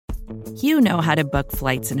You know how to book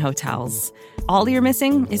flights and hotels. All you're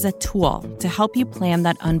missing is a tool to help you plan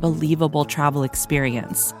that unbelievable travel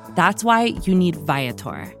experience. That's why you need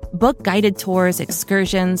Viator. Book guided tours,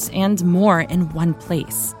 excursions, and more in one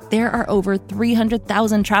place. There are over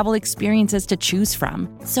 300,000 travel experiences to choose from,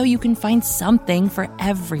 so you can find something for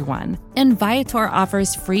everyone. And Viator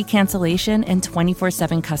offers free cancellation and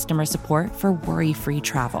 24/7 customer support for worry-free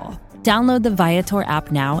travel. Download the Viator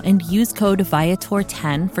app now and use code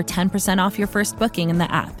Viator10 for 10% off your first booking in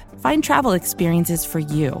the app. Find travel experiences for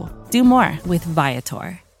you. Do more with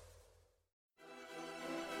Viator.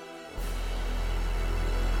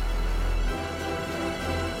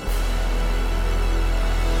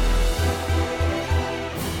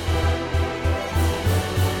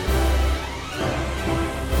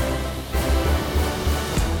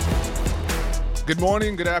 Good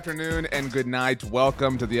morning, good afternoon, and good night.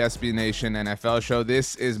 Welcome to the SB Nation NFL Show.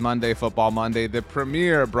 This is Monday Football Monday, the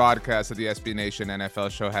premier broadcast that the SB Nation NFL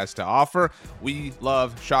Show has to offer. We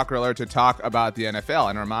love, shocker alert, to talk about the NFL.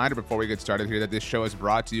 And a reminder before we get started here that this show is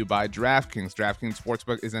brought to you by DraftKings. DraftKings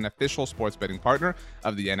Sportsbook is an official sports betting partner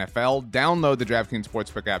of the NFL. Download the DraftKings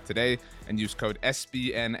Sportsbook app today and use code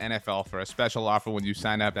SBNNFL for a special offer when you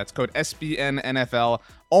sign up. That's code SBNNFL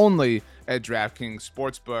only at DraftKings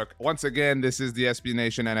Sportsbook. Once again, this is the SB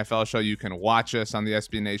Nation NFL Show. You can watch us on the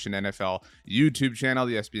SB Nation NFL YouTube channel,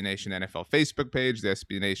 the SB Nation NFL Facebook page, the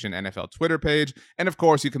SB Nation NFL Twitter page, and of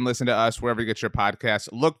course, you can listen to us wherever you get your podcasts.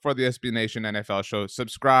 Look for the SB Nation NFL Show.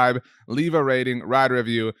 Subscribe, leave a rating, write a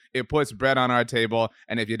review. It puts bread on our table,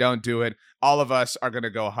 and if you don't do it, all of us are going to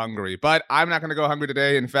go hungry. But I'm not going to go hungry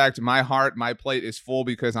today. In fact, my plate is full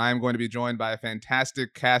because I am going to be joined by a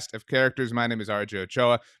fantastic cast of characters. My name is RJ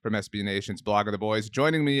Ochoa from SB Nation's Blog of the Boys.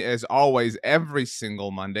 Joining me, as always, every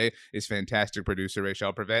single Monday is fantastic producer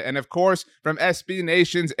Rachel Prevet. And of course, from SB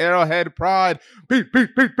Nation's Arrowhead Pride, Pete.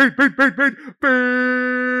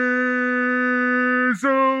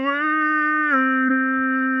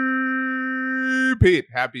 Pete,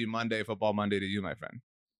 happy Monday, Football Monday to you, my friend.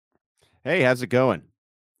 Hey, how's it going?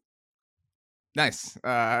 Nice.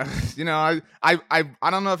 I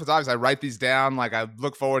don't know if it's obvious. I write these down. Like, I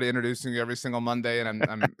look forward to introducing you every single Monday, and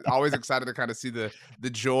I'm always excited to kind of see the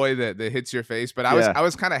joy that hits your face. But I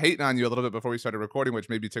was kind of hating on you a little bit before we started recording, which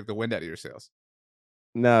maybe took the wind out of your sails.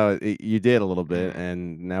 No, you did a little bit,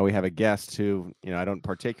 and now we have a guest who I don't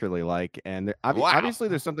particularly like, and obviously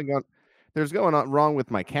there's something going on wrong with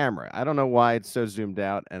my camera. I don't know why it's so zoomed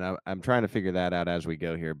out, and I'm trying to figure that out as we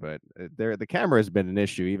go here. But the camera has been an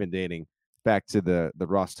issue, even dating back to the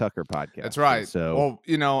Ross Tucker podcast. That's right. And so,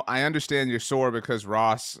 I understand you're sore because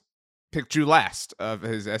Ross picked you last of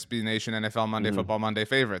his SB Nation NFL Monday Football Monday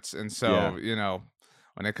favorites, and so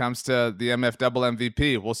when it comes to the MF double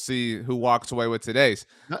MVP, we'll see who walks away with today's.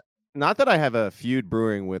 Not that I have a feud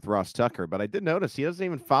brewing with Ross Tucker, but I did notice he doesn't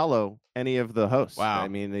even follow any of the hosts. Wow. I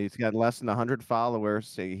mean, he's got less than 100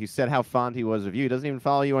 followers. He said how fond he was of you. He doesn't even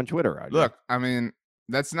follow you on Twitter. Roger. Look, I mean,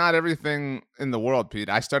 that's not everything in the world, Pete.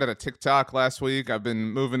 I started a TikTok last week. I've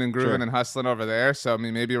been moving and grooving and hustling over there. So, I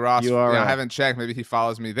mean, maybe Ross, I haven't checked. Maybe he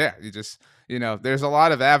follows me there. You just, there's a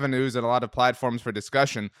lot of avenues and a lot of platforms for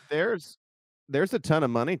discussion. There's a ton of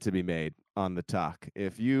money to be made on the talk.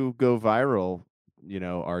 If you go viral,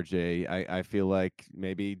 RJ, I feel like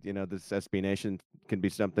maybe, this SB Nation can be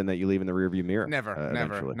something that you leave in the rearview mirror. Never.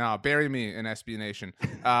 Eventually. No, bury me in SB Nation.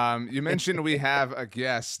 You mentioned we have a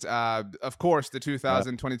guest. Of course, the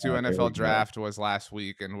 2022 NFL Draft was last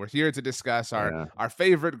week, and we're here to discuss our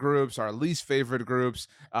favorite groups, our least favorite groups,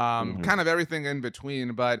 kind of everything in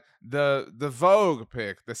between. But the Vogue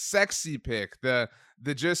pick, the sexy pick, the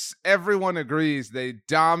just everyone agrees they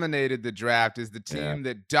dominated the draft is the team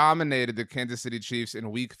that dominated the Kansas City Chiefs in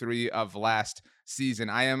week 3 of last season.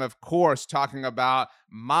 I am, of course, talking about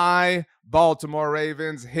my Baltimore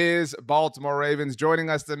Ravens, his Baltimore Ravens. Joining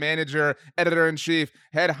us, the manager, editor-in-chief,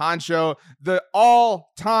 head honcho, the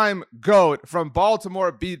all-time GOAT from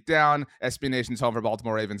Baltimore Beatdown, SB Nation's home for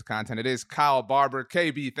Baltimore Ravens content. It is Kyle Barber.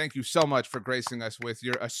 KB, thank you so much for gracing us with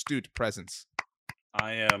your astute presence.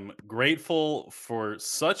 I am grateful for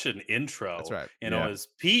such an intro. That's right. As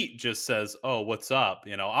Pete just says, "Oh, what's up?"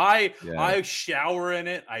 I shower in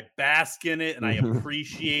it, I bask in it, and I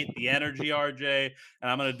appreciate the energy, RJ. And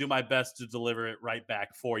I'm going to do my best to deliver it right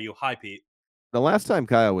back for you. Hi, Pete. The last time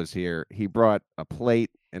Kyle was here, he brought a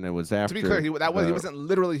plate, and it was after. To be clear, he wasn't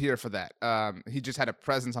literally here for that. He just had a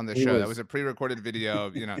presence on the show. That was a pre-recorded video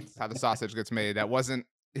of how the sausage gets made. That wasn't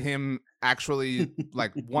him actually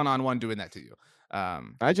like one-on-one doing that to you.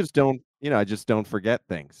 I just don't forget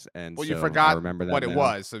things, and you forgot I remember that what now. it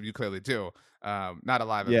was, so you clearly do. Not a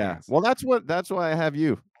live appearance. Well, that's why I have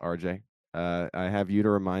you, RJ. I have you to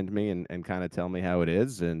remind me and kind of tell me how it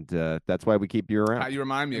is, and that's why we keep you around. How You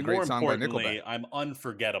Remind Me, and a great more song by Nickelback. importantly, I'm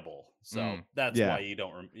unforgettable. So that's Yeah, why you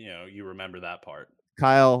don't, you remember that part.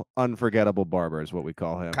 Kyle Unforgettable Barber is what we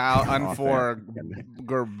call him. Kyle off air.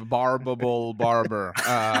 Unforgettable Barber,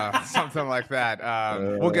 something like that.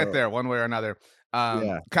 We'll get there one way or another.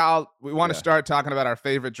 Yeah. Kyle, we want to Yeah. start talking about our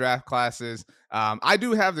favorite draft classes. I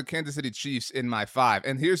do have the Kansas City Chiefs in my 5,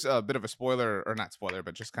 and here's a bit of a spoiler, or not spoiler,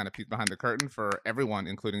 but just kind of peek behind the curtain for everyone,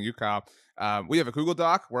 including you, Kyle. We have a Google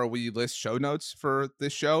Doc where we list show notes for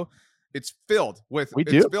this show. It's filled with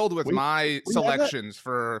my selections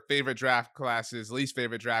for favorite draft classes, least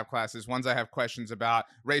favorite draft classes, ones I have questions about.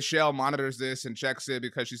 Rachel monitors this and checks it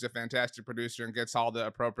because she's a fantastic producer and gets all the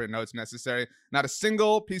appropriate notes necessary. Not a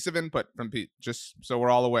single piece of input from Pete, just so we're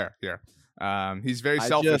all aware here. He's very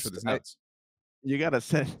selfish with his notes. You gotta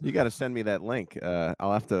send me that link.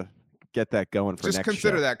 I'll have to get that going for just next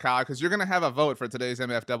consider show. that, Kyle, because you're gonna have a vote for today's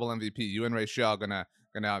MF double MVP. You and Rachel gonna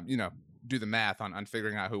do the math on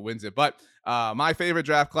figuring out who wins it. But my favorite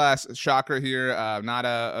draft class, shocker here, not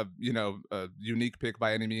a unique pick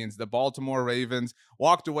by any means. The Baltimore Ravens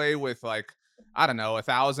walked away with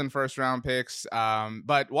 1,000 first-round picks,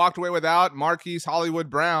 but walked away without Marquise Hollywood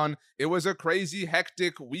Brown. It was a crazy,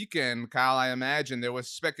 hectic weekend, Kyle, I imagine. There was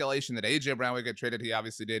speculation that A.J. Brown would get traded. He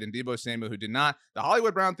obviously did, and Deebo Samuel, who did not. The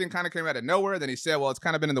Hollywood Brown thing kind of came out of nowhere. Then he said, well, it's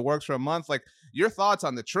kind of been in the works for a month. Your thoughts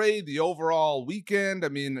on the trade, the overall weekend? I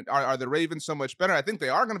mean, are the Ravens so much better? I think they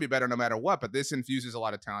are going to be better no matter what, but this infuses a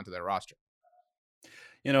lot of talent to their roster.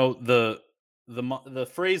 The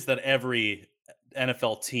phrase that every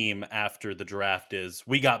NFL team after the draft is,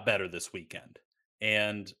 we got better this weekend.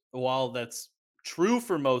 And while that's true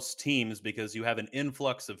for most teams because you have an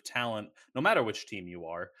influx of talent, no matter which team you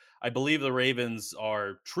are, I believe the Ravens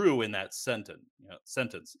are true in that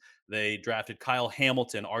sentence. They drafted Kyle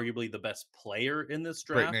Hamilton, arguably the best player in this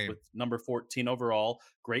draft, with number 14 overall.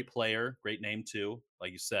 Great player, great name too,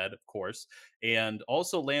 like you said, of course. And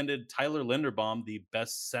also landed Tyler Linderbaum, the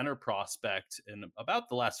best center prospect in about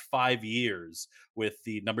the last 5 years, with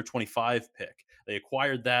the number 25 pick. They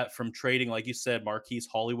acquired that from trading, like you said, Marquise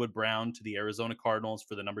Hollywood Brown to the Arizona Cardinals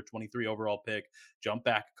for the number 23 overall pick, jump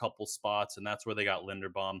back a couple spots, and that's where they got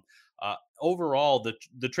Linderbaum. Overall,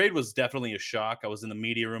 the trade was definitely a shock. I was in the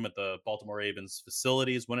media room at the Baltimore Ravens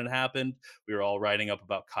facilities when it happened. We were all writing up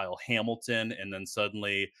about Kyle Hamilton, and then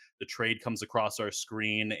suddenly the trade comes across our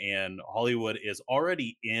screen, and Hollywood is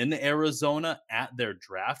already in Arizona at their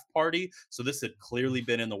draft party. So this had clearly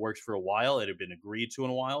been in the works for a while. It had been agreed to in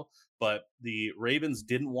a while, but the Ravens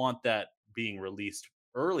didn't want that being released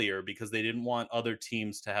earlier because they didn't want other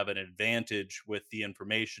teams to have an advantage with the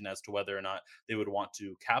information as to whether or not they would want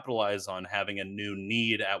to capitalize on having a new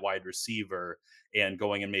need at wide receiver and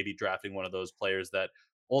going and maybe drafting one of those players that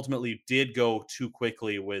ultimately did go too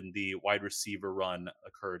quickly when the wide receiver run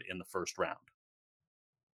occurred in the first round.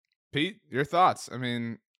 Pete, your thoughts? I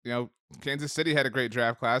mean, Kansas City had a great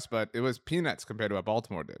draft class, but it was peanuts compared to what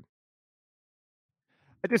Baltimore did.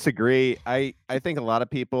 I disagree. I think a lot of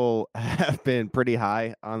people have been pretty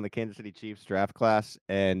high on the Kansas City Chiefs draft class,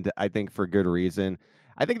 and I think for good reason.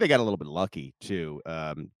 I think they got a little bit lucky too,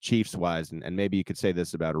 Chiefs wise, and maybe you could say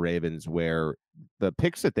this about Ravens, where the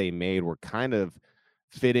picks that they made were kind of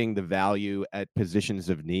fitting the value at positions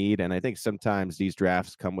of need. And I think sometimes these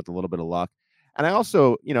drafts come with a little bit of luck. And I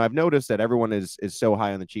also, I've noticed that everyone is so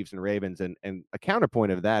high on the Chiefs and Ravens, and a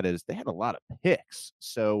counterpoint of that is they had a lot of picks.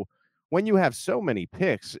 So when you have so many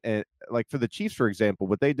picks, and like for the Chiefs, for example,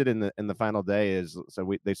 what they did in the final day is,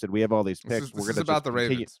 they said, we have all these picks. This is about the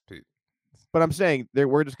Ravens, Pete. But I'm saying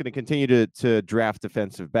we're just going to continue to draft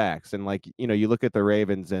defensive backs. And you look at the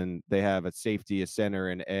Ravens and they have a safety, a center,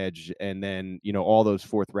 an edge, and then, all those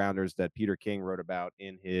fourth rounders that Peter King wrote about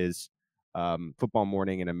in his Football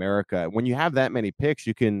Morning in America. When you have that many picks,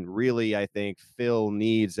 you can really, I think, fill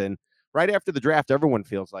needs. And right after the draft, everyone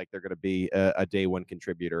feels like they're going to be a day one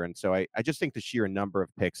contributor. And so I just think the sheer number of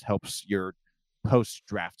picks helps your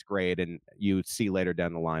post-draft grade, and you see later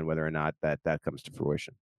down the line whether or not that comes to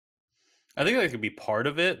fruition. I think that could be part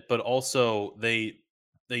of it, but also they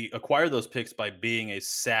acquired those picks by being a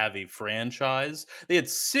savvy franchise. They had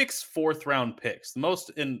 6 fourth-round picks, the most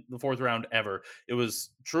in the fourth round ever. It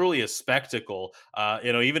was truly a spectacle.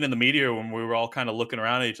 Even in the media when we were all kind of looking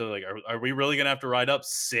around at each other, like, are we really going to have to write up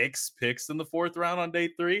 6 picks in the fourth round on day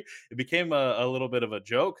 3? It became a little bit of a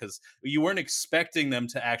joke because you weren't expecting them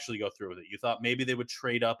to actually go through with it. You thought maybe they would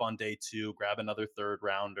trade up on day 2, grab another third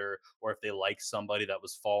rounder, or if they liked somebody that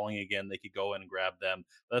was falling again, they could go in and grab them.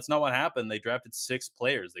 But that's not what happened. They drafted 6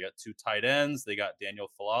 players. players. They got 2 tight ends. They got Daniel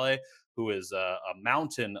Falale, who is a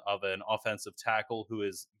mountain of an offensive tackle who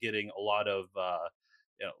is getting a lot of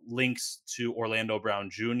links to Orlando Brown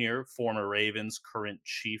Jr., former Ravens, current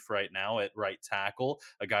Chief right now at right tackle,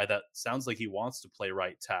 a guy that sounds like he wants to play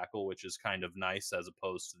right tackle, which is kind of nice as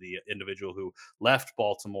opposed to the individual who left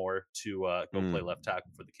Baltimore to go play left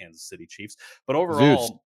tackle for the Kansas City Chiefs. But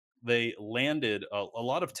overall, they landed a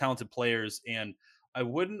lot of talented players, and I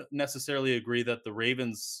wouldn't necessarily agree that the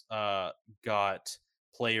Ravens got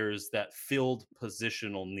players that filled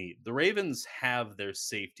positional need. The Ravens have their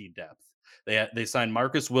safety depth. They signed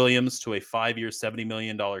Marcus Williams to a 5-year, $70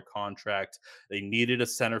 million contract. They needed a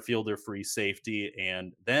center fielder free safety.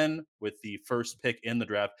 And then with the first pick in the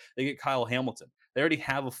draft, they get Kyle Hamilton. They already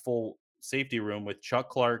have a full safety room with Chuck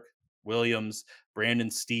Clark, Williams, Brandon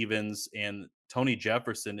Stevens, and Tony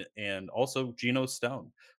Jefferson, and also Geno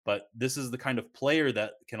Stone. But this is the kind of player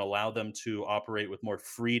that can allow them to operate with more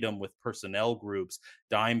freedom with personnel groups,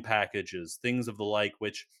 dime packages, things of the like,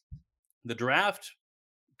 which the draft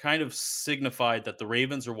kind of signified that the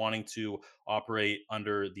Ravens are wanting to operate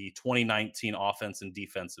under the 2019 offense and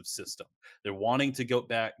defensive system. They're wanting to get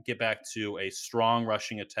back to a strong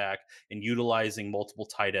rushing attack and utilizing multiple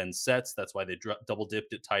tight end sets. That's why they double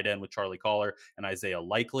dipped at tight end with Charlie Collar and Isaiah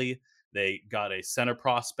Likely. They got a center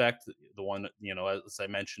prospect, the one, as I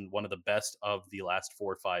mentioned, one of the best of the last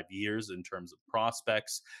 4 or 5 years in terms of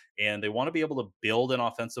prospects. And they want to be able to build an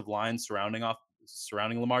offensive line surrounding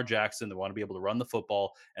Lamar Jackson. They want to be able to run the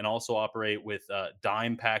football and also operate with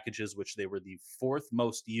dime packages, which they were the 4th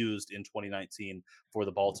most used in 2019 for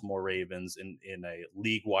the Baltimore Ravens in a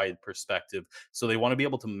league-wide perspective. So they want to be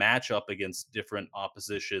able to match up against different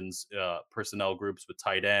oppositions, personnel groups with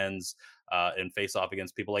tight ends, and face off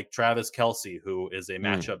against people like Travis Kelce, who is a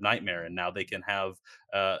matchup nightmare. And now they can have,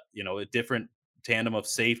 a different tandem of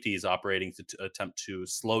safeties operating to attempt to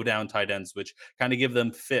slow down tight ends, which kind of give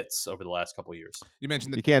them fits over the last couple of years. You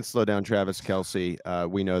mentioned you can't slow down Travis Kelce.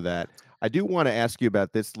 We know that. I do want to ask you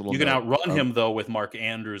about this little. You can outrun him though with Mark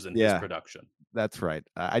Andrews and his production. That's right.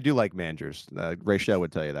 I do like Manders. Ray Shell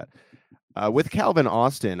would tell you that. With Calvin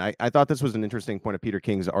Austin, I thought this was an interesting point of Peter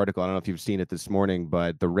King's article. I don't know if you've seen it this morning,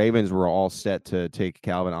 but the Ravens were all set to take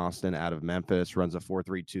Calvin Austin out of Memphis, runs a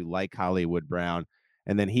 4.32 like Hollywood Brown.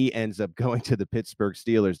 And then he ends up going to the Pittsburgh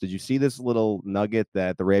Steelers. Did you see this little nugget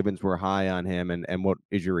that the Ravens were high on him? And what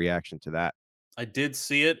is your reaction to that? I did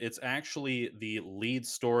see it. It's actually the lead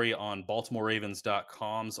story on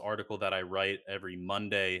BaltimoreRavens.com's article that I write every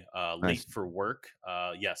Monday, late for work.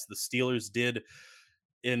 Yes, the Steelers did,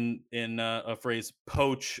 in a phrase,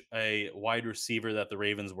 poach a wide receiver that the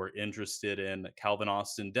Ravens were interested in. Calvin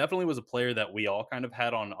Austin definitely was a player that we all kind of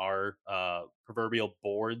had on our proverbial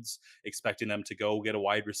boards, expecting them to go get a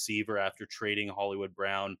wide receiver after trading Hollywood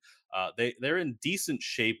Brown. They're in decent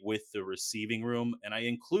shape with the receiving room, and I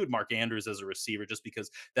include Mark Andrews as a receiver just because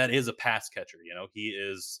that is a pass catcher. He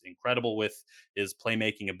is incredible with his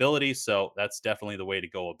playmaking ability, so that's definitely the way to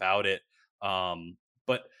go about it.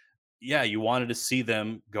 But yeah, you wanted to see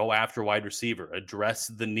them go after wide receiver, address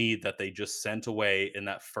the need that they just sent away in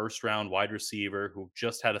that first round wide receiver who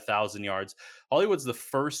just had 1,000 yards. Hollywood's the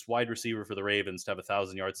first wide receiver for the Ravens to have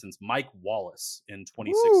 1,000 yards since Mike Wallace in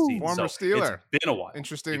 2016. Former Steeler. It's been a while.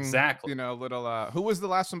 Interesting. Exactly. Who was the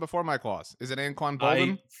last one before Mike Wallace? Is it Anquan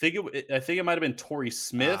Boldin? I think it might have been Torrey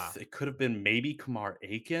Smith. It could have been maybe Kamar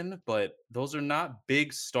Aiken, but those are not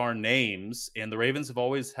big star names. And the Ravens have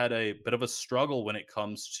always had a bit of a struggle when it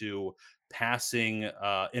comes to passing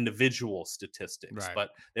individual statistics. Right.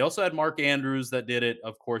 But they also had Mark Andrews that did it,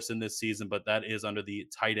 of course, in this season, but that is under the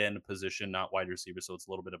tight end position, not wide receiver. So it's a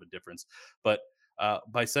little bit of a difference. But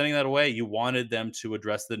by sending that away, you wanted them to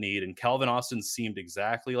address the need. And Calvin Austin seemed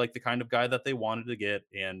exactly like the kind of guy that they wanted to get.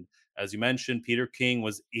 And as you mentioned, Peter King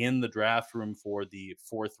was in the draft room for the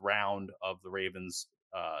 4th round of the Ravens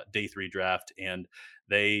day 3 draft. And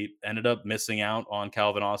they ended up missing out on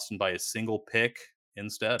Calvin Austin by a single pick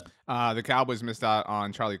instead. The Cowboys missed out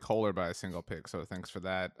on Charlie Collar by a single pick. So thanks for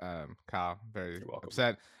that, Kyle. Very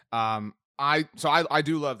upset. I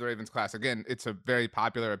do love the Ravens class. Again, it's a very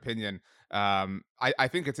popular opinion. I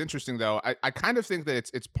think it's interesting though. I kind of think that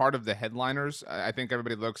it's part of the headliners. I think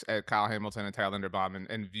everybody looks at Kyle Hamilton and Tyler Linderbaum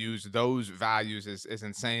and views those values as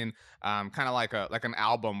insane. Kind of like an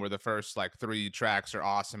album where the first 3 tracks are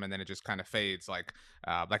awesome and then it just kind of fades, like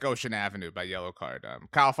Ocean Avenue by Yellow Card.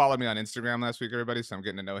 Kyle followed me on Instagram last week, everybody, so I'm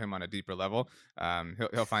getting to know him on a deeper level.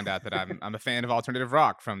 He'll find out that I'm a fan of alternative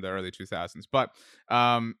rock from the early 2000s. But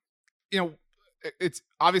it's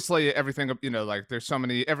obviously everything, there's so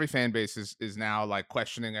many, every fan base is now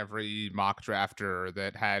questioning every mock drafter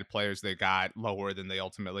that had players they got lower than they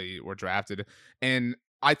ultimately were drafted. And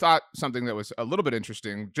I thought something that was a little bit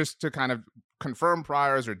interesting, just to kind of confirm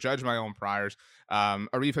priors or judge my own priors.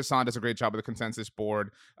 Arif Hassan does a great job with the consensus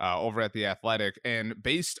board over at The Athletic. And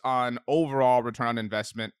based on overall return on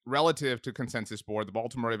investment relative to consensus board, the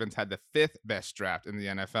Baltimore Ravens had the 5th best draft in the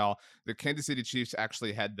NFL. The Kansas City Chiefs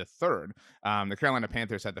actually had the 3rd. The Carolina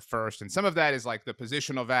Panthers had the 1st. And some of that is like the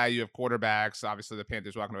positional value of quarterbacks. Obviously, the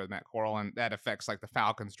Panthers walking away with Matt Corral, and that affects like the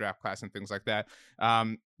Falcons draft class and things like that.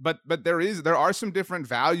 But there are some different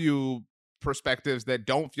value perspectives that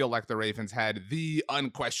don't feel like the Ravens had the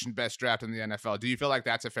unquestioned best draft in the NFL. Do you feel like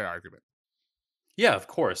that's a fair argument? Yeah, of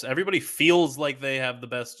course. Everybody feels like they have the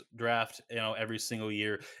best draft, every single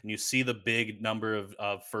year. And you see the big number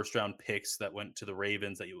of first round picks that went to the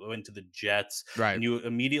Ravens, that you went to the Jets. Right. And you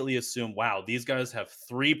immediately assume, wow, these guys have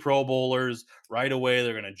 3 Pro Bowlers right away.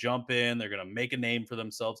 They're going to jump in. They're going to make a name for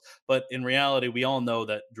themselves. But in reality, we all know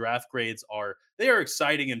that draft grades are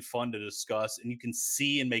exciting and fun to discuss. And you can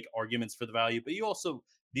see and make arguments for the value. But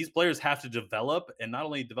these players have to develop, and not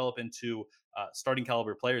only develop into starting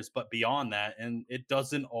caliber players, but beyond that. And it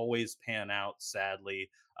doesn't always pan out, sadly.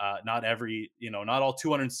 Not all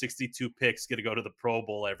 262 picks get to go to the Pro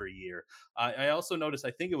Bowl every year. I also noticed,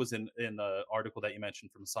 I think it was in the article that you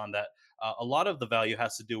mentioned from Sun, that a lot of the value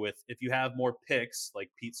has to do with, if you have more picks,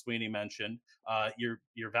 like Pete Sweeney mentioned,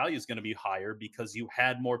 your value is going to be higher because you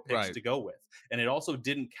had more picks to go with. And it also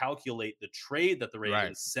didn't calculate the trade that the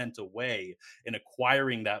Ravens sent away in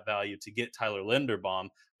acquiring that value to get Tyler Linderbaum,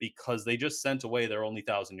 because they just sent away their only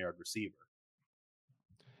 1,000-yard receiver.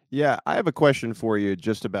 Yeah, I have a question for you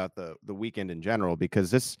just about the weekend in general, because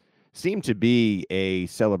this seemed to be a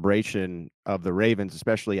celebration of the Ravens,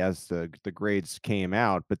 especially as the grades came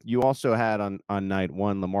out. But you also had on night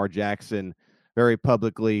one Lamar Jackson very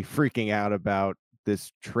publicly freaking out about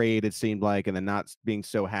this trade, it seemed like, and then not being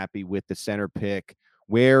so happy with the center pick.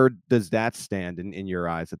 Where does that stand in your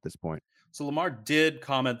eyes at this point? So Lamar did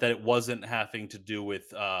comment that it wasn't having to do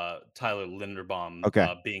with Tyler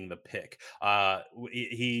Linderbaum being the pick.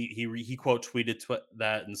 He quote tweeted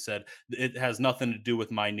that and said, "It has nothing to do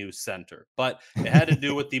with my new center," but it had to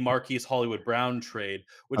do with the Marquise Hollywood Brown trade,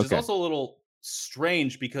 which is also a little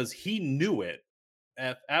strange because he knew it.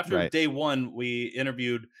 After day one, we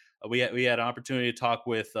interviewed. We had an opportunity to talk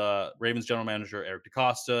with Ravens general manager Eric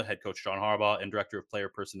DeCosta, head coach John Harbaugh, and director of player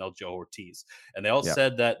personnel Joe Ortiz. And they all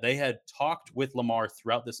said that they had talked with Lamar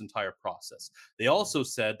throughout this entire process. They also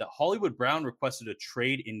said that Hollywood Brown requested a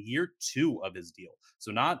trade in year 2 of his deal.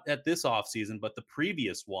 So not at this offseason, but the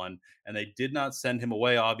previous one. And they did not send him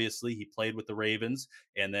away, obviously. He played with the Ravens,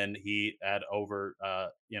 and then he had over,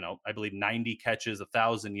 I believe 90 catches,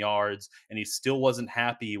 1,000 yards, and he still wasn't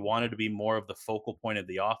happy. He wanted to be more of the focal point of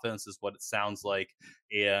the offense, is what it sounds like.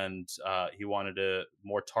 And he wanted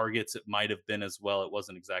more targets. It might have been as well. It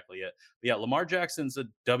wasn't exactly it. But yeah, Lamar Jackson's a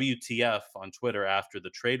WTF on Twitter after the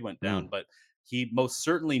trade went down, but he most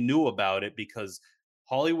certainly knew about it, because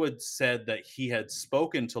Hollywood said that he had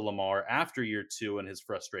spoken to Lamar after year 2 and his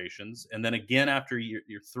frustrations, and then again after year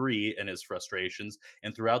 3 and his frustrations,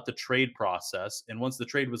 and throughout the trade process. And once the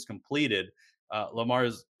trade was completed,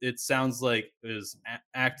 Lamar's, it sounds like, is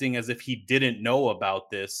acting as if he didn't know about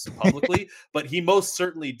this publicly, but he most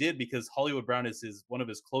certainly did, because Hollywood Brown is one of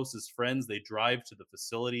his closest friends. They drive to the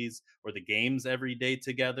facilities or the games every day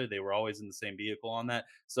together. They were always in the same vehicle on that.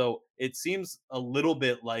 So it seems a little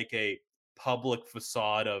bit like a public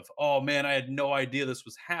facade of, oh man, I had no idea this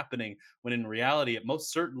was happening, when in reality it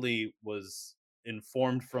most certainly was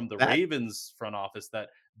informed from the Ravens front office that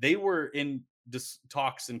they were in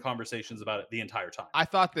talks and conversations about it the entire time. I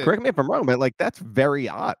thought that, correct me if I'm wrong, but like, that's very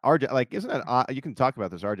odd, RJ. Like, isn't that odd? You can talk about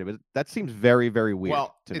this, RJ, but that seems very, very weird.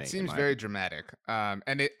 Well, to me, it seems very dramatic.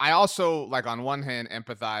 And I also, like, on one hand,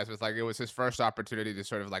 empathize with, like, it was his first opportunity to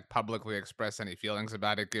sort of like publicly express any feelings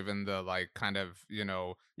about it, given the like kind of,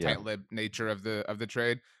 tight-lipped nature of the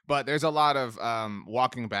trade. But there's a lot of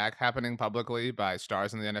walking back happening publicly by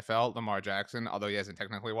stars in the NFL. Lamar Jackson, although he hasn't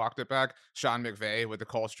technically walked it back. Sean McVay with the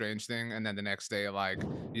Cole Strange thing, and then the next day, like,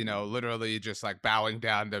 literally just like bowing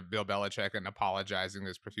down to Bill Belichick and apologizing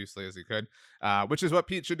as profusely as he could, which is what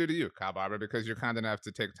Pete should do to you, Kyle Barber, because you're kind enough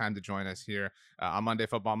to take time to join us here on Monday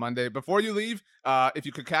Football Monday. Before you leave, if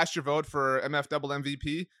you could cast your vote for MF Double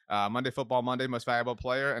MVP, Monday Football Monday Most Valuable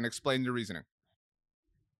Player, and explain your reasoning.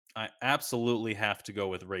 I absolutely have to go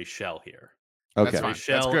with Rachel here. Okay,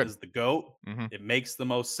 Rachel is the GOAT. Mm-hmm. It makes the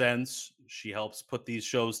most sense. She helps put these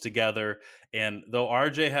shows together. And though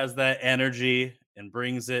RJ has that energy and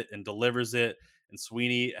brings it and delivers it and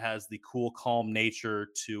Sweeney has the cool, calm nature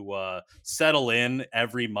to settle in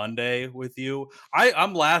every Monday with you.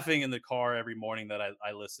 I'm laughing in the car every morning that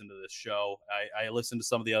I listen to this show. I listen to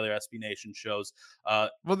some of the other SB Nation shows. Well,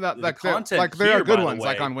 there are good ones,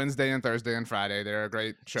 like on Wednesday and Thursday and Friday. There are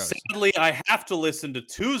great shows. Sadly, I have to listen to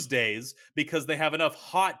Tuesdays because they have enough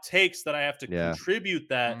hot takes that I have to contribute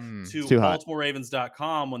that to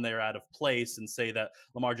BaltimoreRavens.com when they're out of place and say that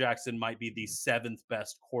Lamar Jackson might be the 7th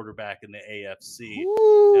best quarterback in the AFC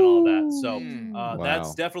and all that. So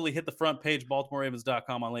that's definitely hit the front page,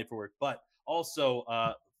 BaltimoreRavens.com on Late for Work. But also,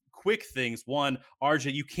 quick things. One,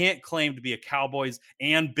 RJ, you can't claim to be a Cowboys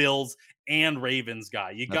and Bills and Ravens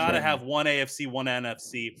guy. You got to have one AFC, one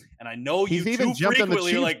NFC. And I know you too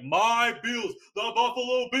frequently are like, my Bills, the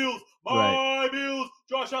Buffalo Bills, my Bills,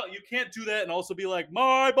 Josh Allen. You can't do that and also be like,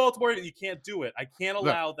 my Baltimore. You can't do it. I can't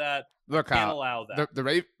allow that. Look, can't allow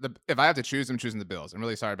that. If I have to choose, I'm choosing the Bills. I'm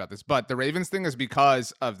really sorry about this. But the Ravens thing is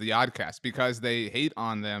because of the Oddcast, because they hate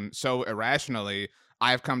on them so irrationally.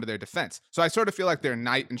 I've come to their defense. So I sort of feel like they're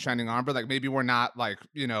knight in shining armor. Like maybe we're not like,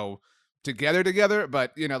 together,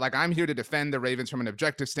 but like I'm here to defend the Ravens from an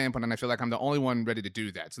objective standpoint. And I feel like I'm the only one ready to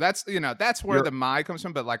do that. So that's where the my comes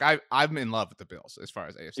from. But like I'm in love with the Bills as far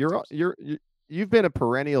as AFC. You've been a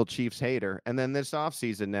perennial Chiefs hater. And then this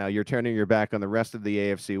offseason now you're turning your back on the rest of the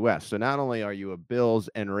AFC West. So not only are you a Bills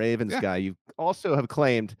and Ravens guy, you also have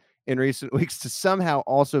claimed in recent weeks to somehow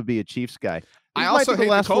also be a Chiefs guy. I also hate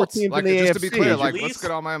the Colts. Like, just to be clear, let's get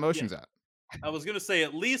all my emotions out. I was going to say,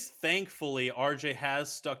 at least thankfully, RJ has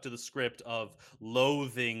stuck to the script of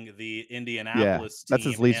loathing the Indianapolis team. That's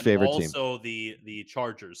his least favorite team. Also the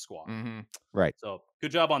Chargers squad. Mm-hmm. Right. So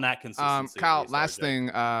good job on that consistency. Kyle, last thing,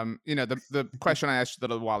 the question I asked you a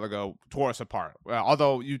little while ago tore us apart.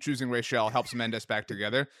 Although you choosing Rachel helps mend us back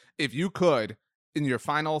together. If you could, in your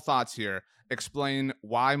final thoughts here, explain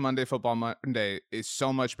why Monday Football Monday is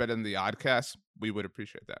so much better than the Oddcast, we would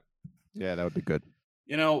appreciate that. Yeah, that would be good.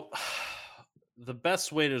 The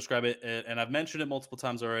best way to describe it, and I've mentioned it multiple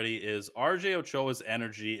times already, is RJ Ochoa's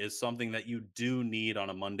energy is something that you do need on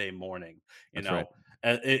a Monday morning.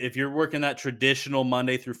 If you're working that traditional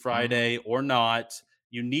Monday through Friday or not,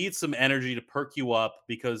 you need some energy to perk you up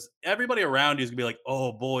because everybody around you is going to be like,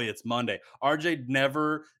 oh boy, it's Monday. RJ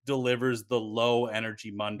never delivers the low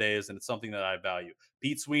energy Mondays, and it's something that I value.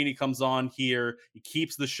 Pete Sweeney comes on here. He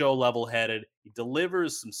keeps the show level headed. He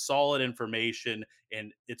delivers some solid information,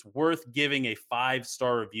 and it's worth giving a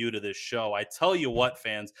 5-star review to this show. I tell you what,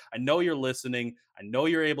 fans, I know you're listening. I know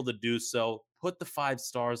you're able to do so. Put the 5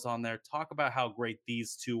 stars on there. Talk about how great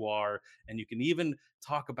these two are. And you can even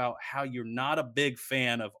talk about how you're not a big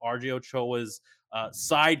fan of RJ Ochoa's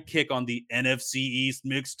sidekick on the NFC East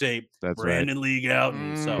mixtape, Brandon Lee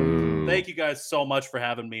Gowton. So thank you guys so much for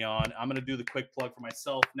having me on. I'm going to do the quick plug for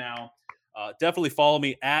myself now. Definitely follow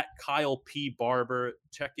me at Kyle P. Barber.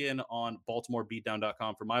 Check in on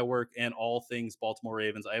BaltimoreBeatdown.com for my work and all things Baltimore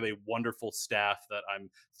Ravens. I have a wonderful staff that I'm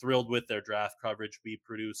thrilled with their draft coverage. We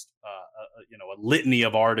produced a litany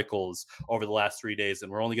of articles over the last 3 days,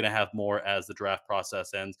 and we're only going to have more as the draft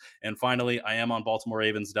process ends. And finally, I am on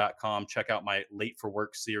BaltimoreRavens.com. Check out my Late for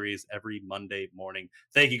Work series every Monday morning.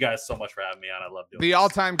 Thank you guys so much for having me on. I love doing the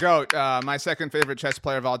all-time GOAT, my second favorite chess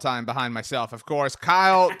player of all time behind myself, of course,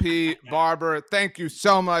 Kyle P. Barber. Thank you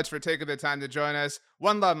so much for taking the time to join us.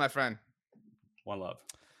 One love, my friend. One love.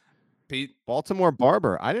 Pete. Baltimore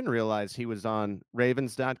Barber. I didn't realize he was on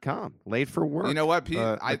Ravens.com. Late for Work. You know what, Pete?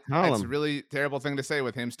 It's a really terrible thing to say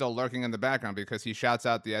with him still lurking in the background because he shouts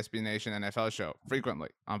out the SB Nation NFL show frequently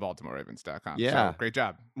on BaltimoreRavens.com. Yeah. So, great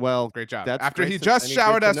job. Well, great job. After he just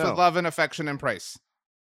showered us with love and affection and praise.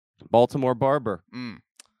 Baltimore Barber.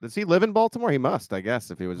 Does he live in Baltimore? He must, I guess,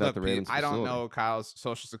 if he was at the Ravens facility. I don't know Kyle's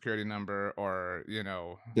social security number or,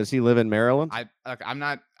 Does he live in Maryland? I'm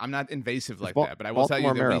not invasive like that, but I will tell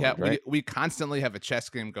you that we constantly have a chess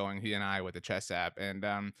game going, he and I, with the chess app. And,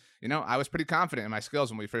 I was pretty confident in my skills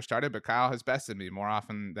when we first started, but Kyle has bested me more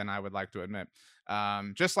often than I would like to admit.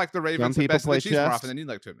 Just like the Ravens have bested the Chiefs more often than you'd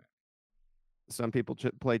like to admit. Some people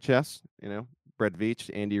play chess, Brett Veach,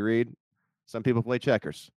 Andy Reid. Some people play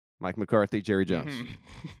checkers. Mike McCarthy, Jerry Jones.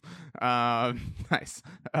 Nice.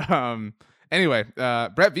 Anyway,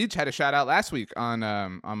 Brett Veach had a shout out last week on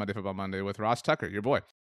Monday Football Monday with Ross Tucker, your boy.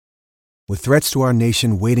 With threats to our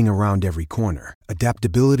nation waiting around every corner,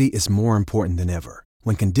 adaptability is more important than ever.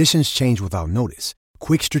 When conditions change without notice,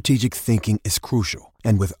 quick strategic thinking is crucial.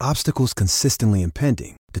 And with obstacles consistently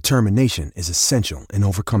impending, determination is essential in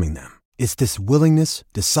overcoming them. It's this willingness,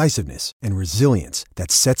 decisiveness, and resilience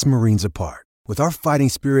that sets Marines apart. With our fighting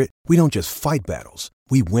spirit, we don't just fight battles,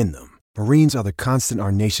 we win them. Marines are the constant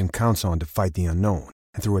our nation counts on to fight the unknown.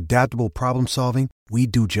 And through adaptable problem solving, we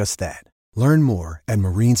do just that. Learn more at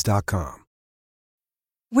marines.com.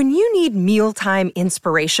 When you need mealtime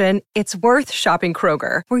inspiration, it's worth shopping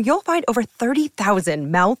Kroger, where you'll find over 30,000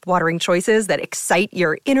 mouth-watering choices that excite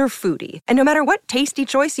your inner foodie. And no matter what tasty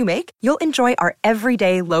choice you make, you'll enjoy our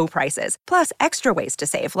everyday low prices, plus extra ways to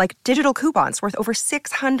save, like digital coupons worth over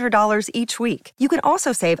 $600 each week. You can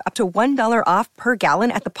also save up to $1 off per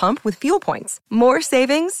gallon at the pump with fuel points. More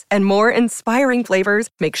savings and more inspiring flavors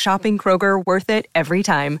make shopping Kroger worth it every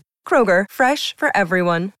time. Kroger, fresh for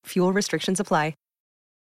everyone. Fuel restrictions apply.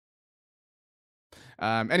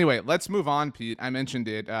 Anyway, let's move on, Pete. I mentioned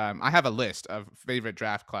it. I have a list of favorite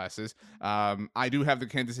draft classes. I do have the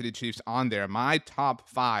Kansas City Chiefs on there. My top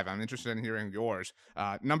 5, I'm interested in hearing yours.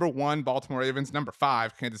 Number 1, Baltimore Ravens. Number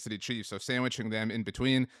 5, Kansas City Chiefs. So sandwiching them in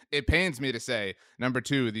between. It pains me to say number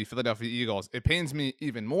 2, the Philadelphia Eagles. It pains me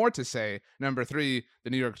even more to say number 3, the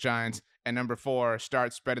New York Giants. And number 4,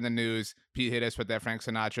 start spreading the news. Pete hit us with that Frank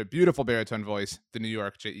Sinatra, beautiful baritone voice, the New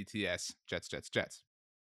York Jets, Jets, Jets, Jets.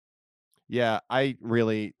 Yeah, I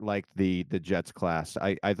really liked the Jets class.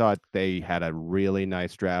 I thought they had a really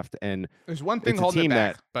nice draft, and there's one thing holding it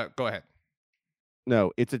back, but go ahead.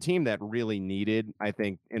 No, it's a team that really needed, I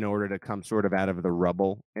think, in order to come sort of out of the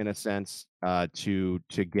rubble, in a sense, to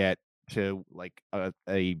get to like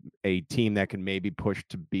a team that can maybe push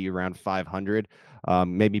to be around 500,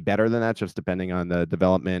 maybe better than that, just depending on the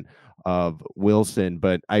development of Wilson.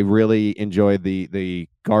 But I really enjoyed the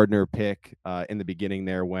Gardner pick in the beginning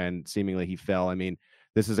there when seemingly he fell. I mean,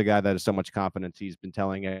 this is a guy that has so much confidence. He's been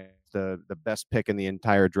telling it the best pick in the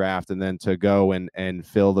entire draft, and then to go and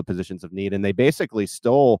fill the positions of need. And they basically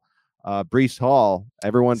stole Breece Hall.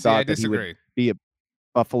 Everyone thought that he would be a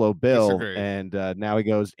Buffalo Bill, and now he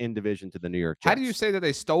goes in division to the New York Jets. How do you say that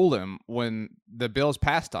they stole him when the Bills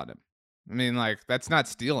passed on him? I mean, like, that's not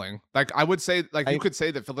stealing. Like, I would say, like, you could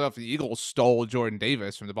say that Philadelphia Eagles stole Jordan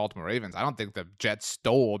Davis from the Baltimore Ravens. I don't think the Jets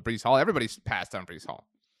stole Breece Hall. Everybody's passed on Breece Hall.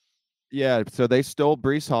 Yeah, so they stole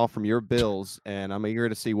Breece Hall from your Bills, and I'm eager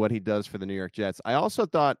to see what he does for the New York Jets. I also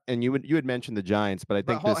thought, and you had mentioned the Giants, but I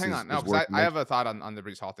think hang on. No, because I have a thought on the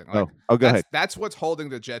Breece Hall thing. Like, go ahead. That's what's holding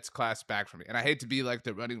the Jets class back for me. And I hate to be like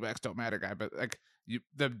the running backs don't matter guy, but like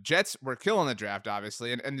the Jets were killing the draft,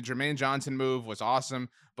 obviously, and the Jermaine Johnson move was awesome.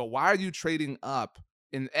 But why are you trading up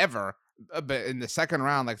in the second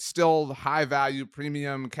round, like still high value,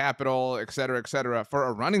 premium capital, et cetera, for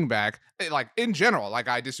a running back? Like in general, like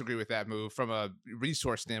I disagree with that move from a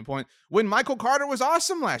resource standpoint. When Michael Carter was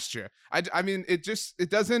awesome last year, I mean, it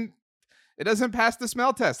doesn't pass the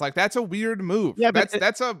smell test. Like that's a weird move. Yeah,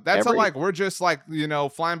 that's a like we're just like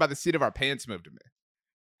flying by the seat of our pants move to me.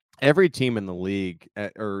 Every team in the league,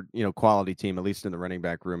 or quality team, at least in the running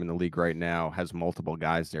back room in the league right now, has multiple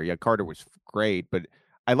guys there. Yeah, Carter was great, but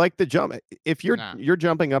I like the jump. If you're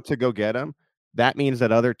jumping up to go get him, that means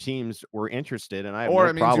that other teams were interested, and I have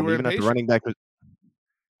no problem even at the running back.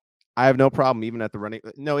 I have no problem even at the running.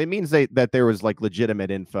 No, it means that there was like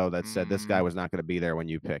legitimate info that said this guy was not going to be there when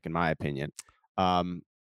you pick, in my opinion.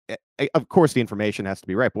 Of course, the information has to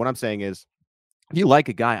be right, but what I'm saying is, if you like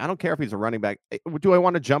a guy, I don't care if he's a running back. Do I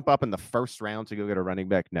want to jump up in the first round to go get a running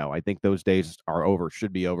back? No, I think those days are over.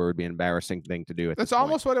 Should be over. It would be an embarrassing thing to do. That's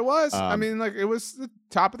almost what it was. I mean, like it was the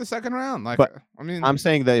top of the second round. Like, but I mean, I'm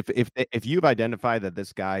saying that if you've identified that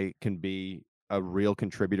this guy can be a real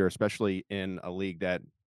contributor, especially in a league that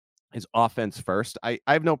is offense first, I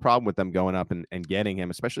have no problem with them going up and getting him,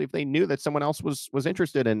 especially if they knew that someone else was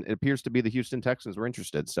interested, and it appears to be the Houston Texans were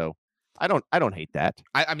interested. So I don't hate that.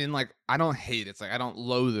 I mean, like, I don't hate it. It's like I don't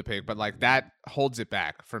loathe the pick, but like that holds it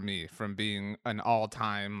back for me from being an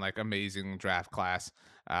all-time like amazing draft class.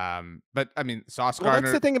 But I mean, Sauce Gardner.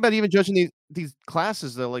 That's the thing about even judging these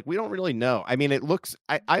classes, though. Like, we don't really know. I mean, it looks.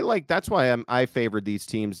 I like that's why I favored these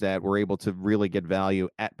teams that were able to really get value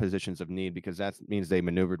at positions of need, because that means they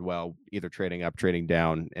maneuvered well, either trading up, trading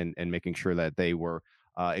down, and making sure that they were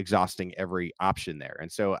exhausting every option there.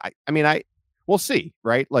 And so we'll see,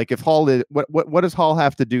 right? Like if Hall is, what does Hall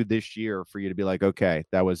have to do this year for you to be like, okay,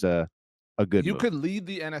 that was a good You move? could lead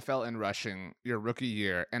the NFL in rushing your rookie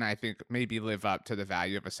year, and I think maybe live up to the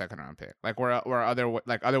value of a second round pick. Like where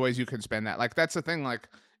other ways you can spend that. Like that's the thing. Like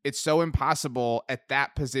it's so impossible at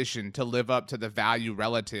that position to live up to the value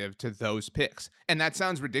relative to those picks. And that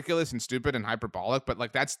sounds ridiculous and stupid and hyperbolic, but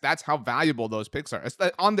like that's how valuable those picks are. It's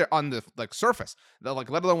on the like surface, like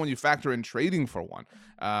let alone when you factor in trading for one.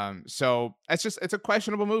 So it's a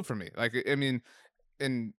questionable move for me. Like, I mean,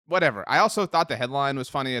 and whatever. I also thought the headline was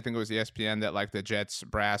funny. I think it was ESPN that like the Jets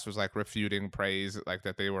brass was like refuting praise like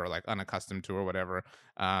that they were like unaccustomed to or whatever.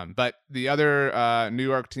 But the other New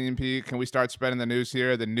York team, Pete, can we start spreading the news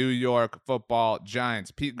here? The New York Football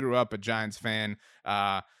Giants. Pete grew up a Giants fan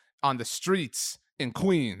on the streets in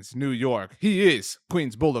Queens, New York. He is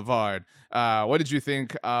Queens Boulevard. What did you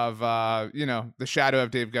think of the shadow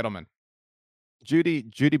of Dave Gettleman?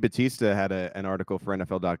 Judy Batista had an article for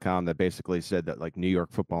NFL.com that basically said that like New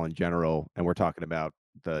York football in general, and we're talking about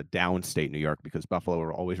the downstate New York because Buffalo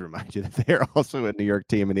will always remind you that they're also a New York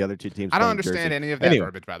team and the other two teams. I don't understand any of that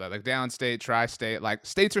verbiage, by the way. Like downstate, tri-state, like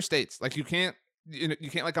states are states. Like you can't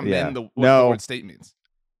like amend the word state means.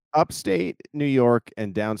 Upstate New York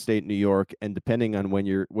and downstate New York, and depending on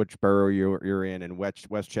which borough you're in, and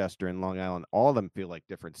Westchester and Long Island, all of them feel like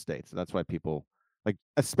different states. And that's why people like,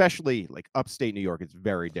 especially like upstate New York, is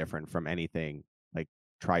very different from anything like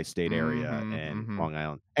tri-state area and Long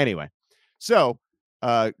Island. Anyway, so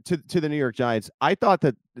to the New York Giants, I thought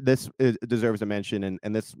that this deserves a mention,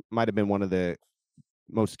 and this might have been one of the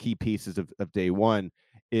most key pieces of day one.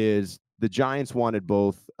 Is the Giants wanted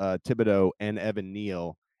both Thibodeaux and Evan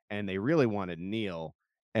Neal, and they really wanted Neal.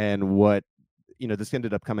 And what this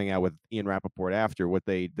ended up coming out with Ian Rappaport after. What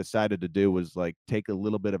they decided to do was like take a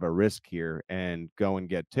little bit of a risk here and go and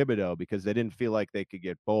get Thibodeaux, because they didn't feel like they could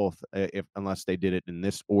get both unless they did it in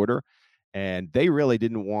this order. And they really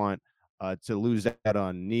didn't want to lose out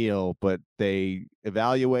on Neal, but they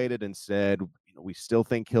evaluated and said, we still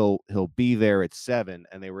think he'll be there at 7,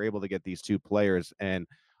 and they were able to get these two players, and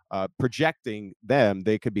projecting them,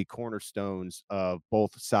 they could be cornerstones of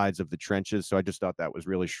both sides of the trenches. So I just thought that was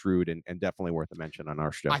really shrewd and definitely worth a mention on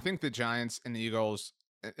our show. I think the Giants and the Eagles,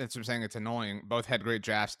 that's what I'm saying, it's annoying, both had great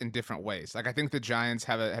drafts in different ways. Like I think the Giants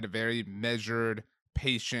had a very measured,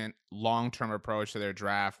 patient, long-term approach to their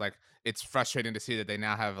draft. Like it's frustrating to see that they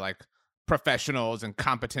now have like professionals and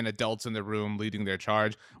competent adults in the room leading their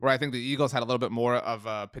charge, where I think the Eagles had a little bit more of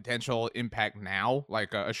a potential impact now,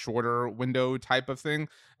 like a shorter window type of thing.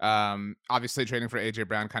 Obviously trading for AJ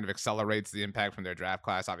Brown kind of accelerates the impact from their draft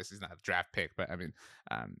class. Obviously he's not a draft pick, but I mean,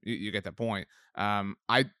 you get the point.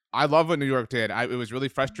 I love what New York did. It was really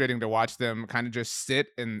frustrating to watch them kind of just sit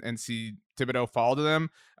and see Thibodeaux fall to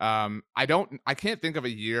them. I can't think of a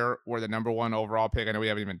year where the number 1 overall pick, I know we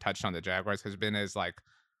haven't even touched on the Jaguars, has been as like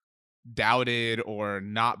doubted or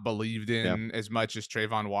not believed in as much as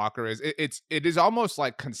Trayvon Walker is. It is almost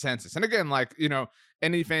like consensus. And again, like,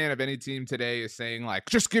 any fan of any team today is saying like,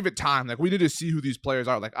 just give it time. Like we need to see who these players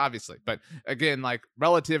are, like obviously, but again, like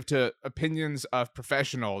relative to opinions of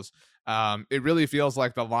professionals, it really feels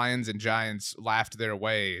like the Lions and Giants laughed their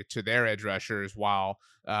way to their edge rushers while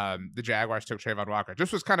the Jaguars took Trayvon Walker.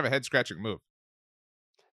 Just was kind of a head scratching move.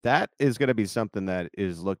 That is going to be something that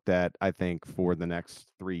is looked at, I think, for the next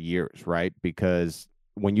 3 years, right? Because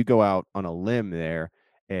when you go out on a limb there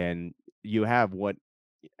and you have what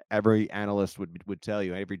every analyst would tell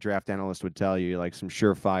you, every draft analyst would tell you, like some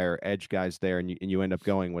surefire edge guys there, and you end up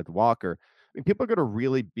going with Walker. I mean, people are going to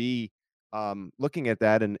really be looking at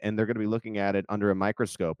that, and they're going to be looking at it under a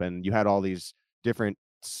microscope. And you had all these different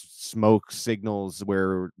smoke signals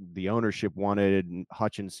where the ownership wanted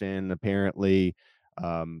Hutchinson, apparently.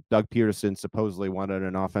 Doug Peterson supposedly wanted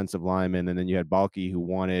an offensive lineman, and then you had Balky who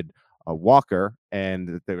wanted a Walker,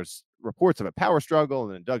 and there was reports of a power struggle,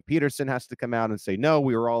 and then Doug Peterson has to come out and say, no,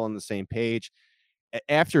 we were all on the same page.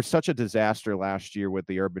 After such a disaster last year with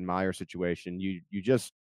the Urban Meyer situation, you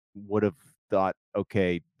just would have thought,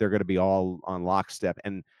 okay, they're going to be all on lockstep,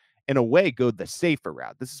 and in a way go the safer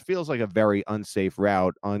route. This feels like a very unsafe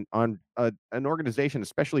route on an organization,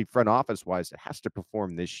 especially front office wise, that has to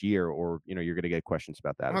perform this year, or you're going to get questions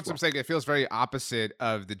about that. That's what I'm saying. It feels very opposite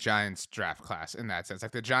of the Giants draft class in that sense.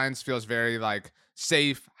 Like the Giants feels very like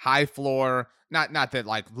safe, high floor, not that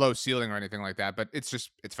like low ceiling or anything like that, but it's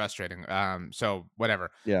frustrating. So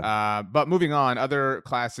whatever. Yeah. But moving on, other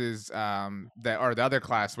classes that are the other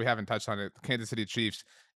class we haven't touched on it, Kansas City Chiefs.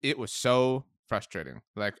 It was so frustrating,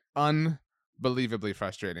 like unbelievably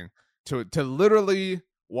frustrating to literally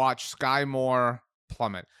watch Sky Moore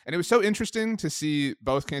plummet. And it was so interesting to see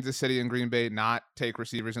both Kansas City and Green Bay not take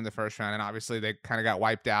receivers in the first round. And obviously they kind of got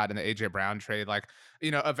wiped out in the AJ Brown trade. Like,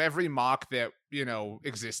 of every mock that,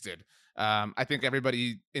 existed, I think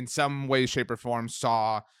everybody in some way, shape, or form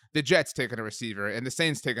saw the Jets taking a receiver and the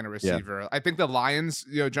Saints taking a receiver. I think the Lions,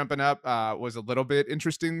 jumping up was a little bit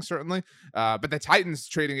interesting, certainly. But the Titans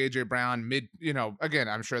trading AJ Brown again,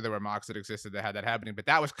 I'm sure there were mocks that existed that had that happening, but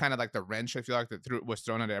that was kind of like the wrench, I feel like, that was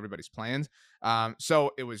thrown into everybody's plans.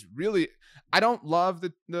 So it was really, I don't love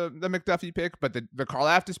the McDuffie pick, but the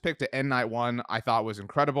Karlaftis pick to end night one, I thought was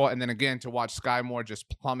incredible. And then again, to watch Sky Moore just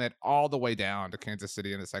plummet all the way down to Kansas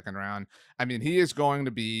City in the second round. I mean, he is going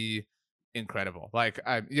to be incredible. Like,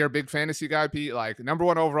 you're a big fantasy guy, Pete. Like, number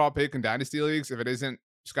one overall pick in dynasty leagues. If it isn't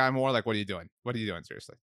Sky Moore, like, what are you doing? What are you doing?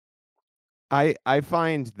 Seriously. I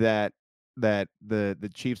find that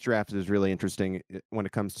the Chiefs draft is really interesting when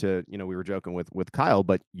it comes to, we were joking with Kyle,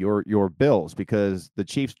 but your Bills, because the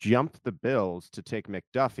Chiefs jumped the Bills to take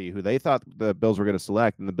McDuffie, who they thought the Bills were going to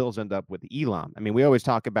select, and the Bills end up with Elam. I mean, we always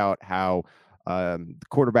talk about how the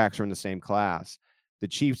quarterbacks are in the same class. The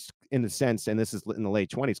Chiefs, in the sense, and this is in the late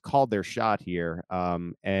 20s, called their shot here,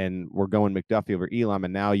 and we're going McDuffie over Elam,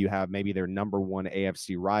 and now you have maybe their number one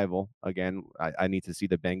AFC rival. Again, I need to see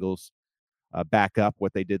the Bengals back up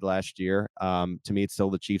what they did last year. To me, it's still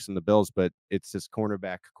the Chiefs and the Bills, but it's this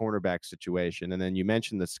cornerback situation. And then you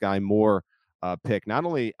mentioned the Sky Moore pick. Not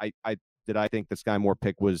only I think the Sky Moore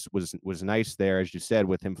pick was nice there, as you said,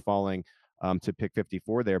 with him falling to pick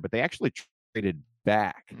 54 there, but they actually traded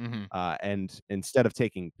back. And instead of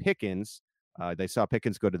taking Pickens, they saw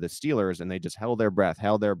Pickens go to the Steelers, and they just held their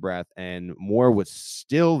breath, and Moore was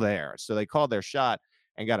still there. So they called their shot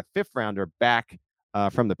and got a fifth rounder back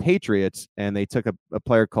from the Patriots, and they took a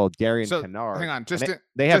player called Darian Kennard. Hang on,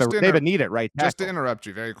 they have a need at right tackle. Just to interrupt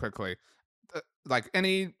you very quickly, like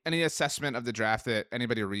any assessment of the draft that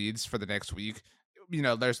anybody reads for the next week,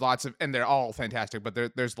 there's lots of, and they're all fantastic, but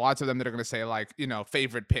there's lots of them that are going to say, like,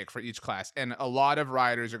 favorite pick for each class, and a lot of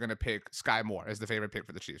writers are going to pick Sky Moore as the favorite pick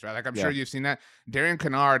for the Chiefs, right? Like, I'm sure you've seen that. Darian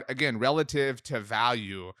Kennard, again, relative to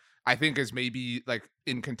value, I think is maybe like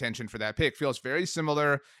in contention for that pick. Feels very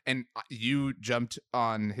similar, and you jumped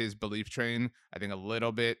on his belief train, I think, a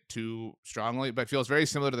little bit too strongly, but feels very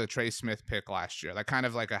similar to the Trey Smith pick last year. Like, kind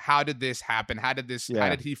of like how did this happen? How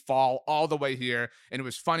did he fall all the way here? And it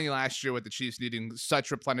was funny last year with the Chiefs needing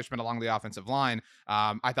such replenishment along the offensive line.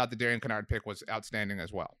 I thought the Darian Kennard pick was outstanding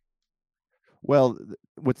as well. Well,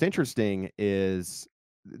 what's interesting is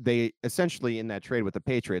they essentially, in that trade with the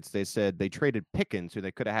Patriots, they said they traded Pickens, who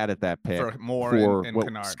they could have had at that pick, for Moore and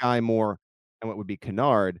Kennard. Sky Moore and what would be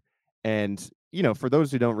Kennard. And, for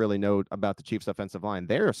those who don't really know about the Chiefs offensive line,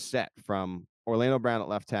 they're set from Orlando Brown at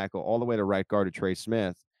left tackle all the way to right guard to Trey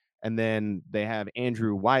Smith. And then they have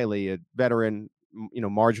Andrew Wiley, a veteran,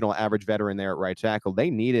 marginal average veteran there at right tackle.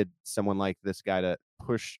 They needed someone like this guy to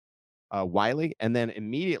push Wiley. And then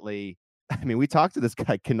immediately, I mean, we talked to this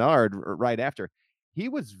guy Kennard right after. He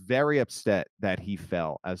was very upset that he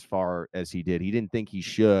fell as far as he did. He didn't think he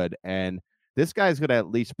should. And this guy's going to at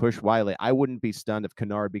least push Wiley. I wouldn't be stunned if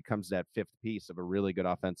Kennard becomes that fifth piece of a really good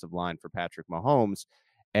offensive line for Patrick Mahomes.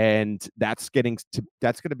 And that's going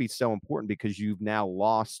to be so important, because you've now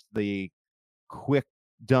lost the quick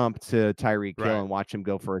dump to Tyreek Hill and watch him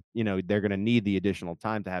go for, they're going to need the additional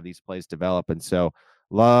time to have these plays develop. And so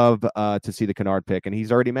love to see the Kennard pick. And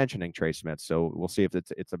he's already mentioning Trey Smith. So we'll see if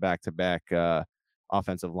it's a back-to-back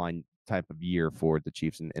offensive line type of year for the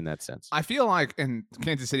Chiefs in that sense. I feel like, and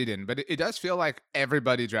Kansas City didn't, but it does feel like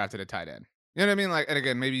everybody drafted a tight end. You know what I mean? Like, and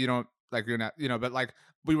again, maybe you don't, like, you're not, but like,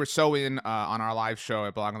 we were so in on our live show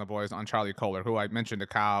at Blogging the Boys on Charlie Kohler, who I mentioned to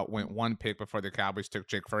Kyle went one pick before the Cowboys took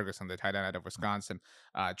Jake Ferguson, the tight end out of Wisconsin.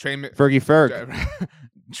 Trey McBride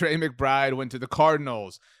went to the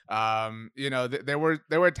Cardinals.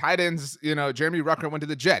 There were tight ends. Jeremy Rucker went to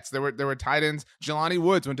the Jets. There were tight ends. Jelani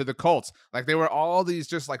Woods went to the Colts. Like, they were all these,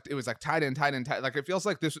 just like, it was like tight end. Like, it feels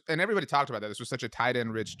like this, and everybody talked about that. This was such a tight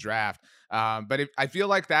end rich draft. But I feel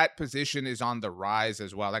like that position is on the rise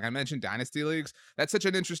as well. Like I mentioned, dynasty leagues. That's such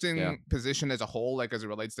an interesting position as a whole, like as it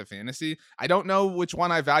relates to fantasy. I don't know which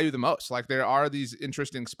one I value the most. Like, there are these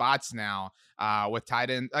interesting spots now with tight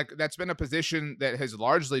end. Like, that's been a position that has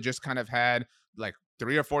largely just kind of had like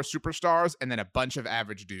 3 or 4 superstars and then a bunch of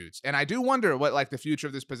average dudes. And I do wonder what like the future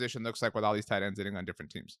of this position looks like with all these tight ends sitting on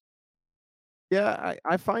different teams. Yeah,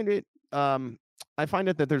 I find it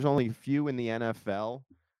that there's only a few in the NFL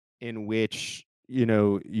in which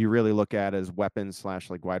you really look at as weapons /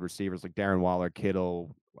 like wide receivers, like Darren Waller,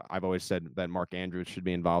 Kittle. I've always said that Mark Andrews should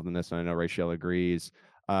be involved in this, and I know Rachel agrees.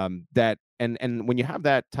 That and when you have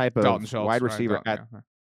that type of Dalton Schultz, wide receiver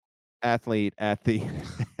athlete at the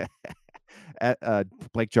at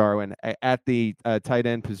Blake Jarwin at the tight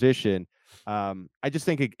end position, I just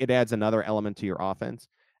think it adds another element to your offense.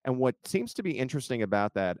 And what seems to be interesting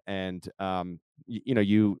about that, and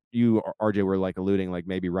you RJ were like alluding like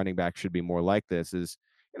maybe running back should be more like this, is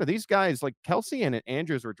these guys like Kelsey and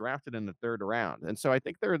Andrews were drafted in the 3rd round, and so I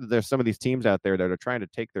think there's some of these teams out there that are trying to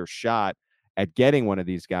take their shot at getting one of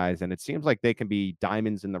these guys, and it seems like they can be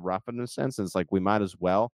diamonds in the rough in a sense. And it's like we might as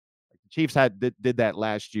well. Like the Chiefs did that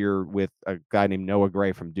last year with a guy named Noah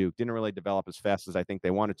Gray from Duke. Didn't really develop as fast as I think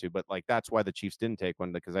they wanted to, but like that's why the Chiefs didn't take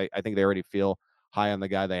one, because I think they already feel high on the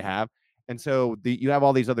guy they have. And so you have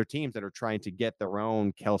all these other teams that are trying to get their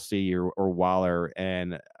own Kelsey or Waller,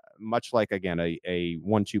 and much like, again, a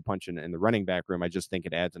 1-2 punch in the running back room, I just think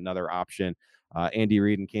it adds another option. Andy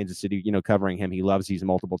Reid in Kansas City, covering him, he loves these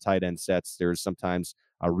multiple tight end sets. There's sometimes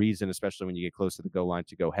a reason, especially when you get close to the goal line,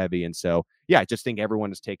 to go heavy. And so, yeah, I just think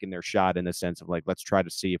everyone is taking their shot in the sense of like, let's try to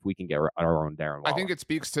see if we can get our own Darren Waller. I think it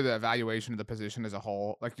speaks to the evaluation of the position as a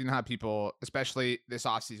whole. Like, how people, especially this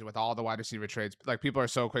offseason with all the wide receiver trades, like people are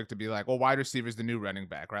so quick to be like, well, wide receiver is the new running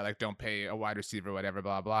back, right? Like, don't pay a wide receiver, whatever,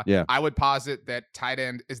 blah, blah. Yeah. I would posit that tight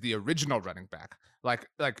end is the original running back. Like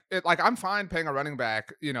I'm fine paying a running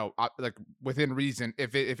back, like within reason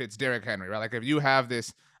if it's Derrick Henry, right? Like if you have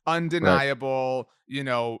this undeniable,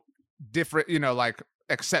 different, like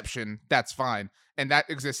exception, that's fine. And that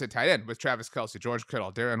exists at tight end with Travis Kelce, George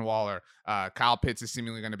Kittle, Darren Waller, Kyle Pitts is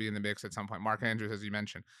seemingly going to be in the mix at some point. Mark Andrews, as you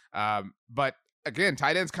mentioned. But again,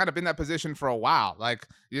 tight end's kind of been that position for a while. Like,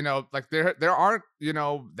 like there aren't,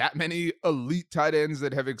 that many elite tight ends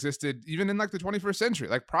that have existed even in like the 21st century.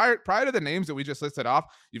 Like prior to the names that we just listed off,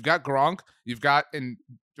 you've got Gronk, you've got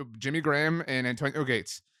Jimmy Graham and Antonio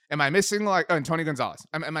Gates. Am I missing like Tony Gonzalez?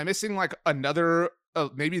 Am I missing like another,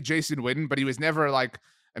 maybe Jason Witten, but he was never like,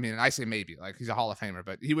 I mean, I say maybe, like he's a Hall of Famer,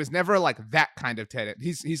 but he was never like that kind of tight end.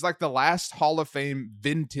 He's like the last Hall of Fame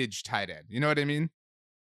vintage tight end. You know what I mean?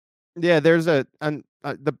 Yeah, there's the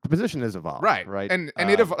position has evolved, right? And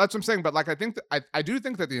that's what I'm saying. But like, I think I do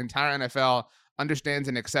think that the entire NFL understands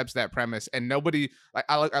and accepts that premise, and nobody like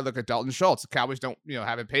I look at Dalton Schultz. The Cowboys don't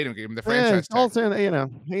haven't paid him, gave him the franchise tag. Dalton,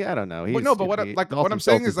 I don't know. What I'm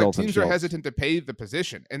saying is like teams are hesitant to pay the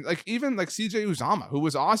position, and like even like CJ Uzomah, who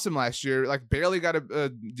was awesome last year, like barely got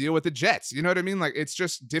a deal with the Jets. You know what I mean? Like it's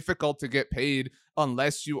just difficult to get paid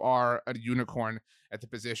unless you are a unicorn at the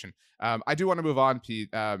position. I do want to move on, Pete.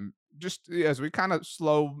 Just as we kind of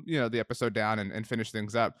slow, the episode down and finish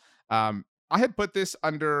things up. I had put this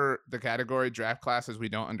under the category draft classes we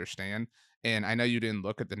don't understand. And I know you didn't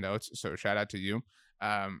look at the notes, so shout out to you.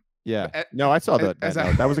 No, I saw that.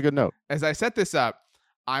 That was a good note. As I set this up,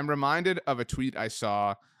 I'm reminded of a tweet I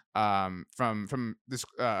saw from this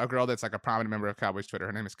a girl that's like a prominent member of Cowboys Twitter.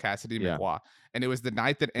 Her name is Cassidy McWaugh. And it was the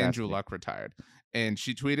night that Andrew Luck retired. And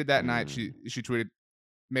she tweeted that night, she tweeted,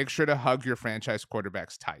 make sure to hug your franchise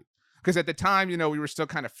quarterbacks tight. Because at the time, we were still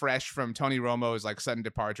kind of fresh from Tony Romo's like sudden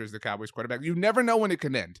departure as the Cowboys quarterback. You never know when it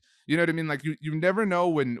can end. You know what I mean? Like you never know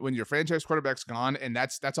when your franchise quarterback's gone, and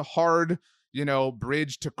that's a hard,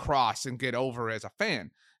 bridge to cross and get over as a fan.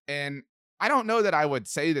 And I don't know that I would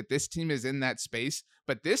say that this team is in that space,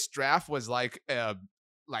 but this draft was like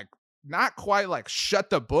not quite like shut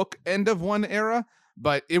the book end of one era.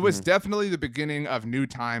 But it was definitely the beginning of new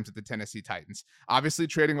times at the Tennessee Titans. Obviously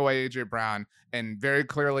trading away A.J. Brown and very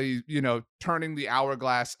clearly, turning the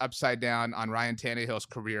hourglass upside down on Ryan Tannehill's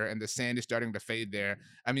career, and the sand is starting to fade there.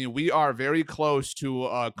 I mean, we are very close to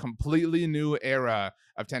a completely new era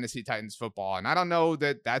of Tennessee Titans football. And I don't know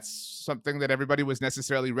that that's something that everybody was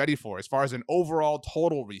necessarily ready for as far as an overall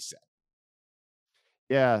total reset.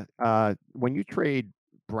 Yeah. When you trade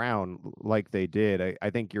Brown like they did, I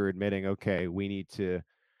think you're admitting, okay, we need to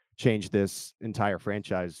change this entire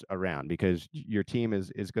franchise around because your team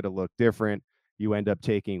is going to look different. You end up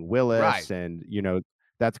taking Willis, and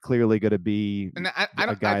that's clearly going to be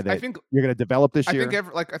a guy that I think you're going to develop this year.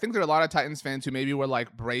 I think there are a lot of Titans fans who maybe were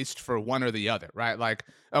like braced for one or the other, right? Like,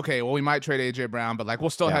 okay, well, we might trade A.J. Brown, but like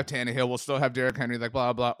we'll still have Tannehill, we'll still have Derrick Henry, like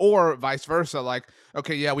blah, blah, or vice versa. Like,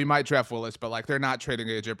 okay, yeah, we might draft Willis, but like they're not trading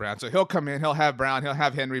A.J. Brown. So he'll come in, he'll have Brown, he'll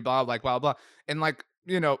have Henry, blah, like blah, blah. And like,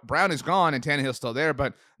 Brown is gone and Tannehill's still there.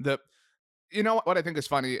 But what I think is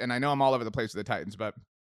funny, and I know I'm all over the place with the Titans, but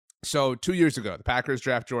so 2 years ago, the Packers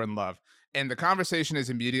draft Jordan Love. And the conversation is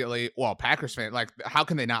immediately, well, Packers fan, like, how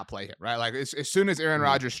can they not play him, right? Like, as soon as Aaron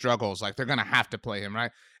Rodgers struggles, like, they're going to have to play him,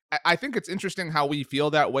 right? I think it's interesting how we feel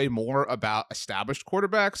that way more about established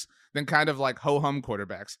quarterbacks than kind of like ho-hum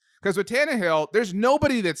quarterbacks. Because with Tannehill, there's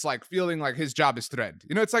nobody that's like feeling like his job is threatened.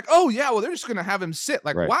 It's like, oh, yeah, well, they're just going to have him sit.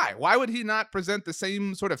 Like, why? Why would he not present the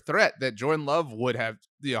same sort of threat that Jordan Love would have,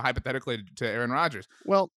 hypothetically to Aaron Rodgers?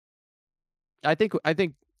 Well, I think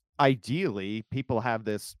ideally people have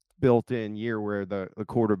this built-in year where the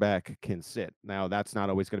quarterback can sit. Now, that's not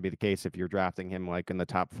always going to be the case if you're drafting him like in the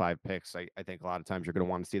top 5 picks. I think a lot of times you're going to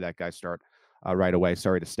want to see that guy start right away.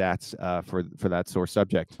 Sorry to stats for that sore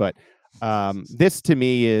subject, but this to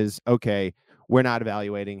me is okay. We're not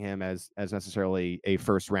evaluating him as necessarily a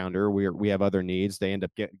first rounder. We have other needs. They end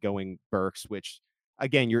up going Burks, which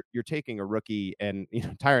again you're taking a rookie, and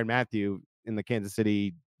Tyrann Mathieu in the Kansas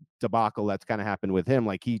City debacle that's kind of happened with him.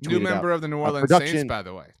 Like he tweeted new member out, of the New Orleans Saints, by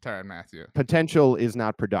the way, Tyrann Mathieu. Potential is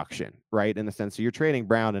not production, right? In the sense, so you're trading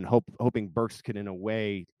Brown and hoping Burks can in a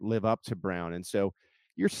way live up to Brown, and so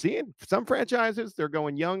you're seeing some franchises, they're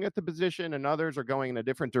going young at the position, and others are going in a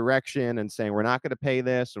different direction and saying, we're not going to pay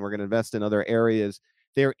this and we're going to invest in other areas.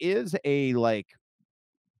 There is a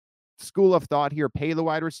school of thought here, pay the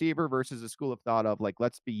wide receiver, versus a school of thought of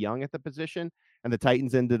let's be young at the position. And the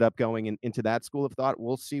Titans ended up going into that school of thought.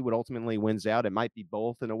 We'll see what ultimately wins out. It might be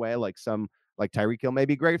both in a way, like Tyreek Hill may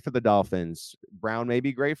be great for the Dolphins. Brown may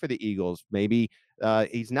be great for the Eagles. Maybe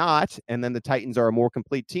he's not. And then the Titans are a more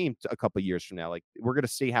complete team a couple of years from now. We're going to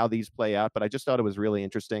see how these play out. But I just thought it was really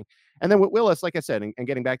interesting. And then with Willis, like I said, and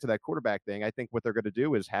getting back to that quarterback thing, I think what they're going to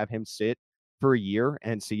do is have him sit for a year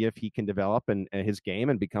and see if he can develop and his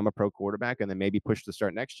game and become a pro quarterback, and then maybe push to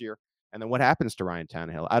start next year. And then what happens to Ryan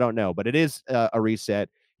Tannehill? I don't know. But it is a reset.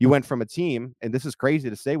 You went from a team, and this is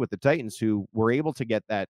crazy to say, with the Titans, who were able to get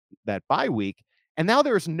that bye week, and now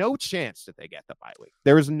there is no chance that they get the bye week.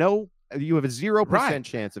 There is you have a 0%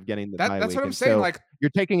 chance of getting the bye week. That's what I'm saying. So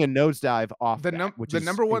you're taking a nosedive off the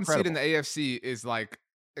number one incredible seed in the AFC is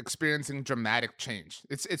experiencing dramatic change.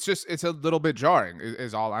 It's a little bit jarring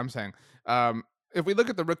is all I'm saying. If we look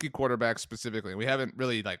at the rookie quarterbacks specifically, we haven't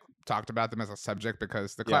really talked about them as a subject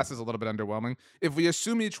because the class is a little bit underwhelming. If we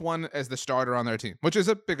assume each one as the starter on their team, which is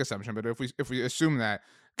a big assumption, but if we assume that,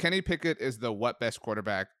 Kenny Pickett is the best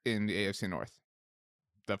quarterback in the AFC North?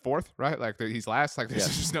 The 4th, right? He's last. There's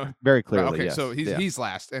just no very clearly. Okay, yes. so he's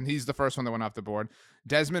last, and he's the first one that went off the board.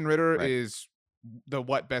 Desmond Ridder is the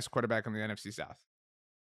best quarterback in the NFC South?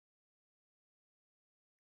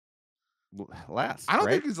 Last. I don't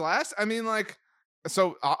think he's last. I mean,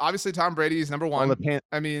 so obviously Tom Brady is number 1.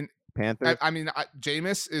 Panthers.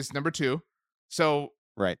 Jameis is number 2. So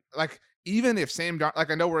right. Even if Sam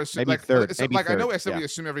Darnold, I know we're assuming third. I know I said we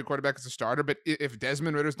assume every quarterback is a starter, but if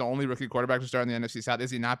Desmond Ridder is the only rookie quarterback to start in the NFC South,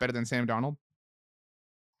 is he not better than Sam Darnold?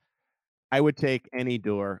 I would take any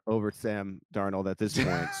door over Sam Darnold at this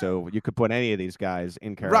point. So you could put any of these guys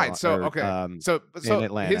in Carolina. Right. So in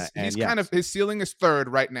Atlanta. His ceiling is 3rd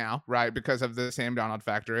right now, right? Because of the Sam Darnold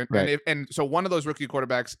factor. And so one of those rookie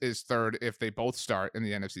quarterbacks is 3rd if they both start in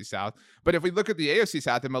the NFC South. But if we look at the AFC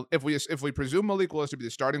South, if we presume Malik Willis to be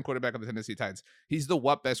the starting quarterback of the Tennessee Titans, he's the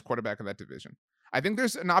best quarterback in that division. I think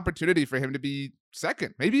there's an opportunity for him to be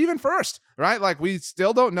 2nd, maybe even 1st, right? We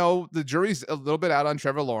still don't know. The jury's a little bit out on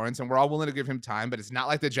Trevor Lawrence, and we're all willing to give him time, but it's not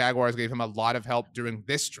like the Jaguars gave him a lot of help during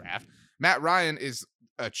this draft. Matt Ryan is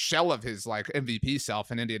a shell of his MVP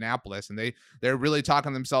self in Indianapolis, and they're really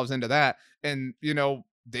talking themselves into that. And,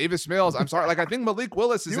 Davis Mills, I'm sorry, I think Malik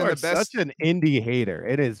Willis is in the best. Such an Indy hater.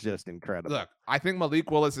 It is just incredible. Look, I think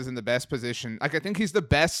Malik Willis is in the best position. I think he's the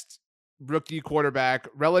best rookie quarterback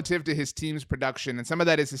relative to his team's production, and some of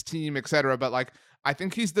that is his team, etc. But I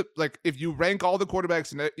think he's if you rank all the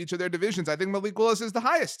quarterbacks in each of their divisions, I think Malik Willis is the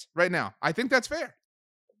highest right now. I think that's fair.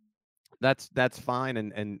 That's fine,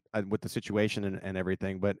 and with the situation and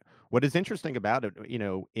everything. But what is interesting about it,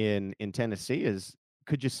 in Tennessee is,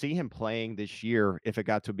 could you see him playing this year if it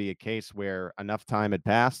got to be a case where enough time had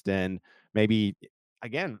passed, and maybe,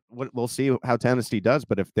 again, we'll see how Tennessee does,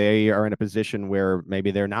 but if they are in a position where maybe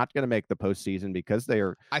they're not going to make the postseason because they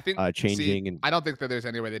are changing. I don't think that there's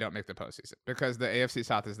any way they don't make the postseason because the AFC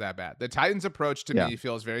South is that bad. The Titans' approach to me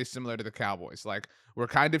feels very similar to the Cowboys. We're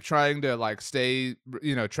kind of trying to stay,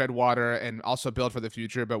 tread water and also build for the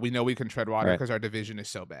future, but we know we can tread water because our division is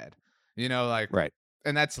so bad. Right.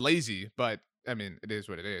 And that's lazy, but I mean, it is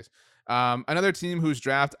what it is. Another team whose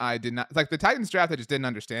draft I did not the Titans draft. I just didn't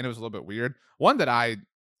understand. It was a little bit weird. One that I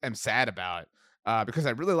am sad about because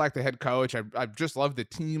I really like the head coach. I just love the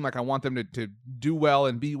team. I want them to do well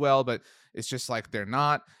and be well, but it's just they're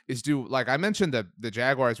not. I mentioned the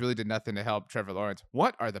Jaguars really did nothing to help Trevor Lawrence.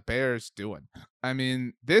 What are the Bears doing? I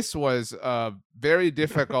mean, this was very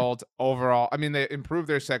difficult overall. I mean, they improved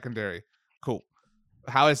their secondary. Cool.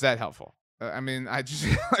 How is that helpful? I mean, I just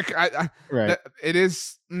it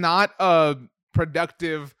is not a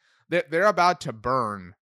productive. They're about to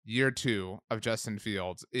burn year 2 of Justin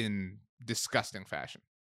Fields in disgusting fashion.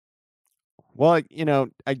 Well,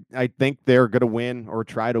 I think they're going to win or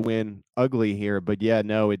try to win ugly here, but yeah,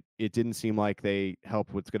 no, it didn't seem like they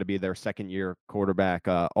helped what's going to be their second year quarterback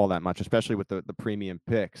all that much, especially with the premium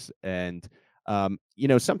picks. And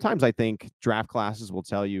sometimes I think draft classes will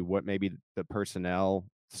tell you what maybe the personnel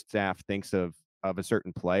staff thinks of a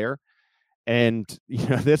certain player, and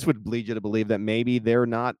this would lead you to believe that maybe they're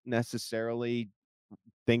not necessarily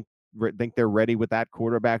think think they're ready with that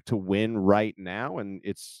quarterback to win right now, and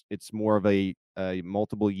it's more of a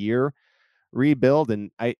multiple year rebuild.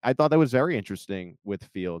 And I thought that was very interesting with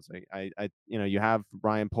Fields. You have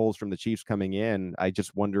Ryan Poles from the Chiefs coming in. I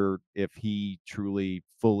just wonder if he truly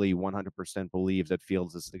fully 100% believes that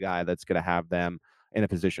Fields is the guy that's going to have them in a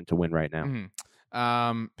position to win right now.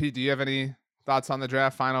 Mm-hmm. Pete, do you have any thoughts on the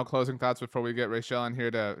draft? Final closing thoughts before we get Rachel in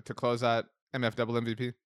here to close out MF double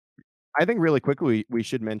MVP? I think really quickly we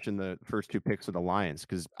should mention the first two picks of the Lions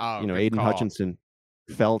because Aiden Hutchinson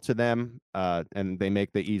fell to them, and they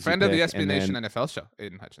make the easy friend pick, of the SB Nation NFL show,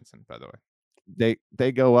 Aiden Hutchinson, by the way.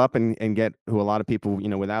 They go up and get who a lot of people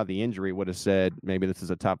without the injury would have said maybe this is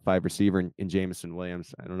a top 5 receiver in Jameson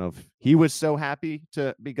Williams. I don't know if he was so happy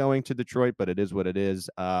to be going to Detroit, but it is what it is.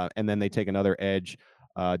 And then they take another edge.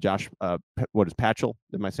 Josh, what is Patchell?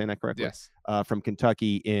 Am I saying that correctly? Yes. From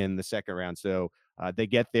Kentucky in the second round. So they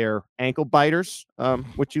get their ankle biters,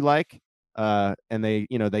 which you like, and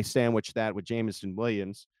they sandwich that with Jameson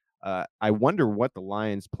Williams. I wonder what the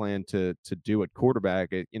Lions plan to do at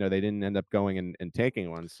quarterback. They didn't end up going and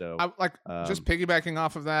taking one. So just piggybacking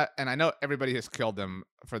off of that, and I know everybody has killed them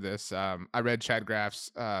for this. I read Chad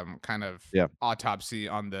Graff's kind of autopsy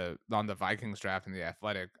on the Vikings draft in The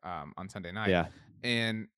Athletic on Sunday night. Yeah.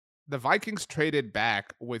 And the Vikings traded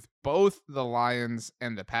back with both the Lions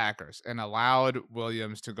and the Packers and allowed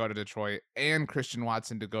Williams to go to Detroit and Christian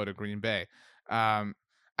Watson to go to Green Bay. I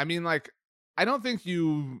don't think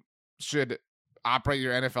you should operate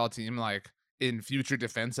your NFL team like in future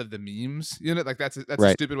defense of the memes. That's right.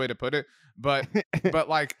 A stupid way to put it. But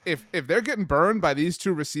if they're getting burned by these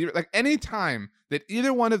two receivers, like any time that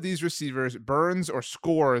either one of these receivers burns or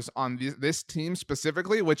scores on this team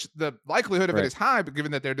specifically, which the likelihood of it is high, but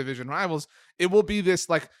given that they're division rivals, it will be this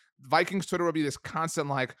Vikings Twitter will be this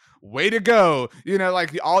constant way to go,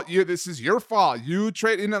 this is your fault, you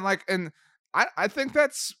trade, and I think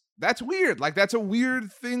that's weird. That's a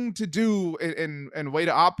weird thing to do and way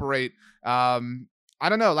to operate. I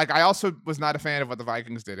don't know. I also was not a fan of what the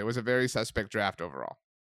Vikings did. It was a very suspect draft overall.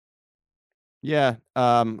 Yeah,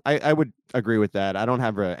 I would agree with that. I don't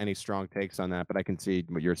have any strong takes on that, but I can see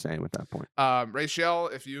what you're saying with that point. Rachel,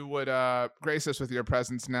 if you would grace us with your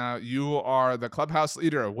presence now. You are the clubhouse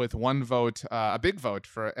leader with one vote, a big vote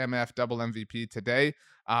for MF double MVP today.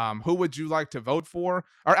 Who would you like to vote for?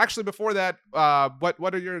 Or actually, before that,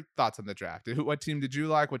 what are your thoughts on the draft? What team did you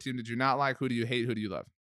like? What team did you not like? Who do you hate? Who do you love?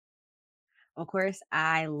 Of course,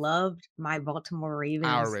 I loved my Baltimore Ravens.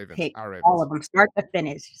 Our Ravens. All of them, start to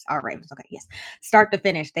finish. Our Ravens. Okay, yes. Start to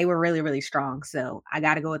finish. They were really, really strong. So I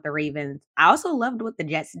got to go with the Ravens. I also loved what the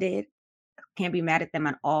Jets did. Can't be mad at them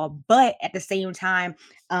at all. But at the same time,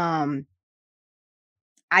 I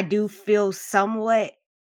do feel somewhat,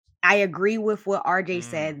 I agree with what RJ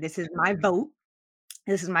said. This is my vote.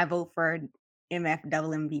 This is my vote for MF double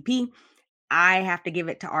MVP. I have to give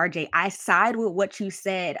it to RJ. I side with what you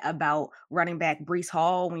said about running back Breece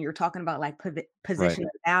Hall when you're talking about position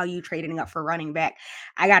value, trading up for running back.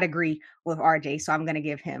 I got to agree with RJ, so I'm going to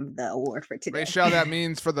give him the award for today. Rachel, that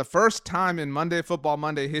means for the first time in Monday Football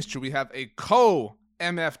Monday history, we have a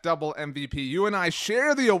MF double MVP. You and I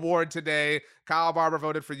share the award today. Kyle Barber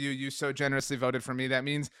voted for you. You so generously voted for me. That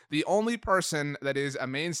means the only person that is a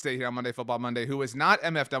mainstay here on Monday Football Monday who is not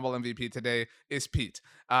MF double MVP today is Pete.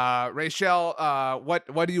 Rachel,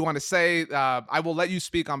 what do you want to say? I will let you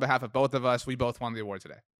speak on behalf of both of us. We both won the award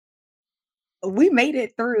today. We made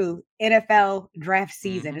it through NFL draft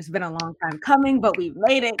season. Mm-hmm. It's been a long time coming, but we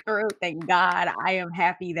made it through. Thank God. I am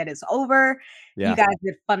happy that it's over. Yeah. You guys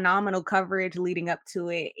did phenomenal coverage leading up to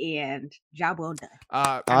it, and job well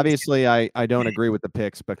done. Obviously, I don't agree with the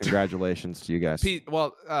picks, but congratulations to you guys. Pete,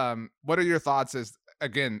 well, what are your thoughts as,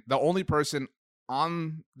 again, the only person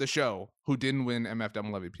on the show who didn't win MF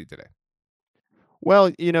double MVP today?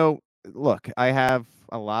 Well, look, I have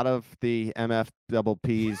a lot of the MF double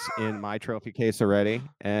Ps in my trophy case already.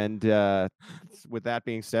 And with that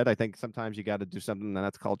being said, I think sometimes you got to do something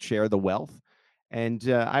that's called share the wealth. And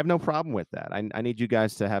I have no problem with that. I need you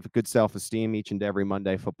guys to have good self-esteem each and every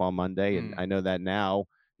Monday, Football Monday. And I know that now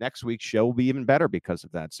next week's show will be even better because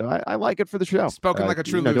of that. So I like it for the show. Spoken like a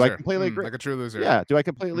true loser. Do I completely agree? Like a true loser. Yeah. Do I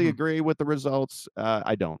completely agree with the results?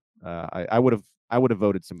 I don't. I would have I would have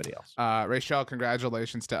voted somebody else. Rachel,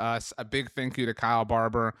 congratulations to us. A big thank you to Kyle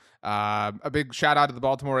Barber. A big shout out to the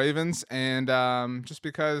Baltimore Ravens. And just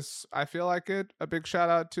because I feel like it, a big shout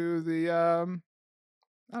out to the,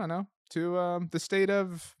 the state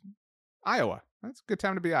of Iowa. That's a good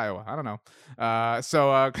time to be Iowa. I don't know.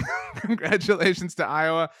 So congratulations to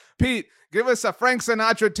Iowa. Pete, give us a Frank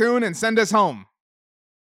Sinatra tune and send us home.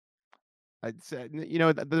 I'd say,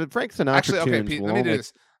 the Frank Sinatra Actually, okay, tunes Pete, let me do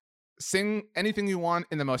this. Sing anything you want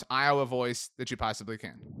in the most Iowa voice that you possibly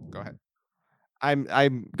can. Go ahead. I'm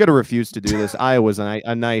going to refuse to do this. Iowa's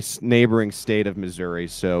a nice neighboring state of Missouri.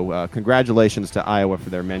 So congratulations to Iowa for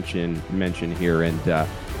their mention here. And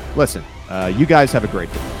listen, you guys have a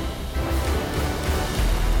great day.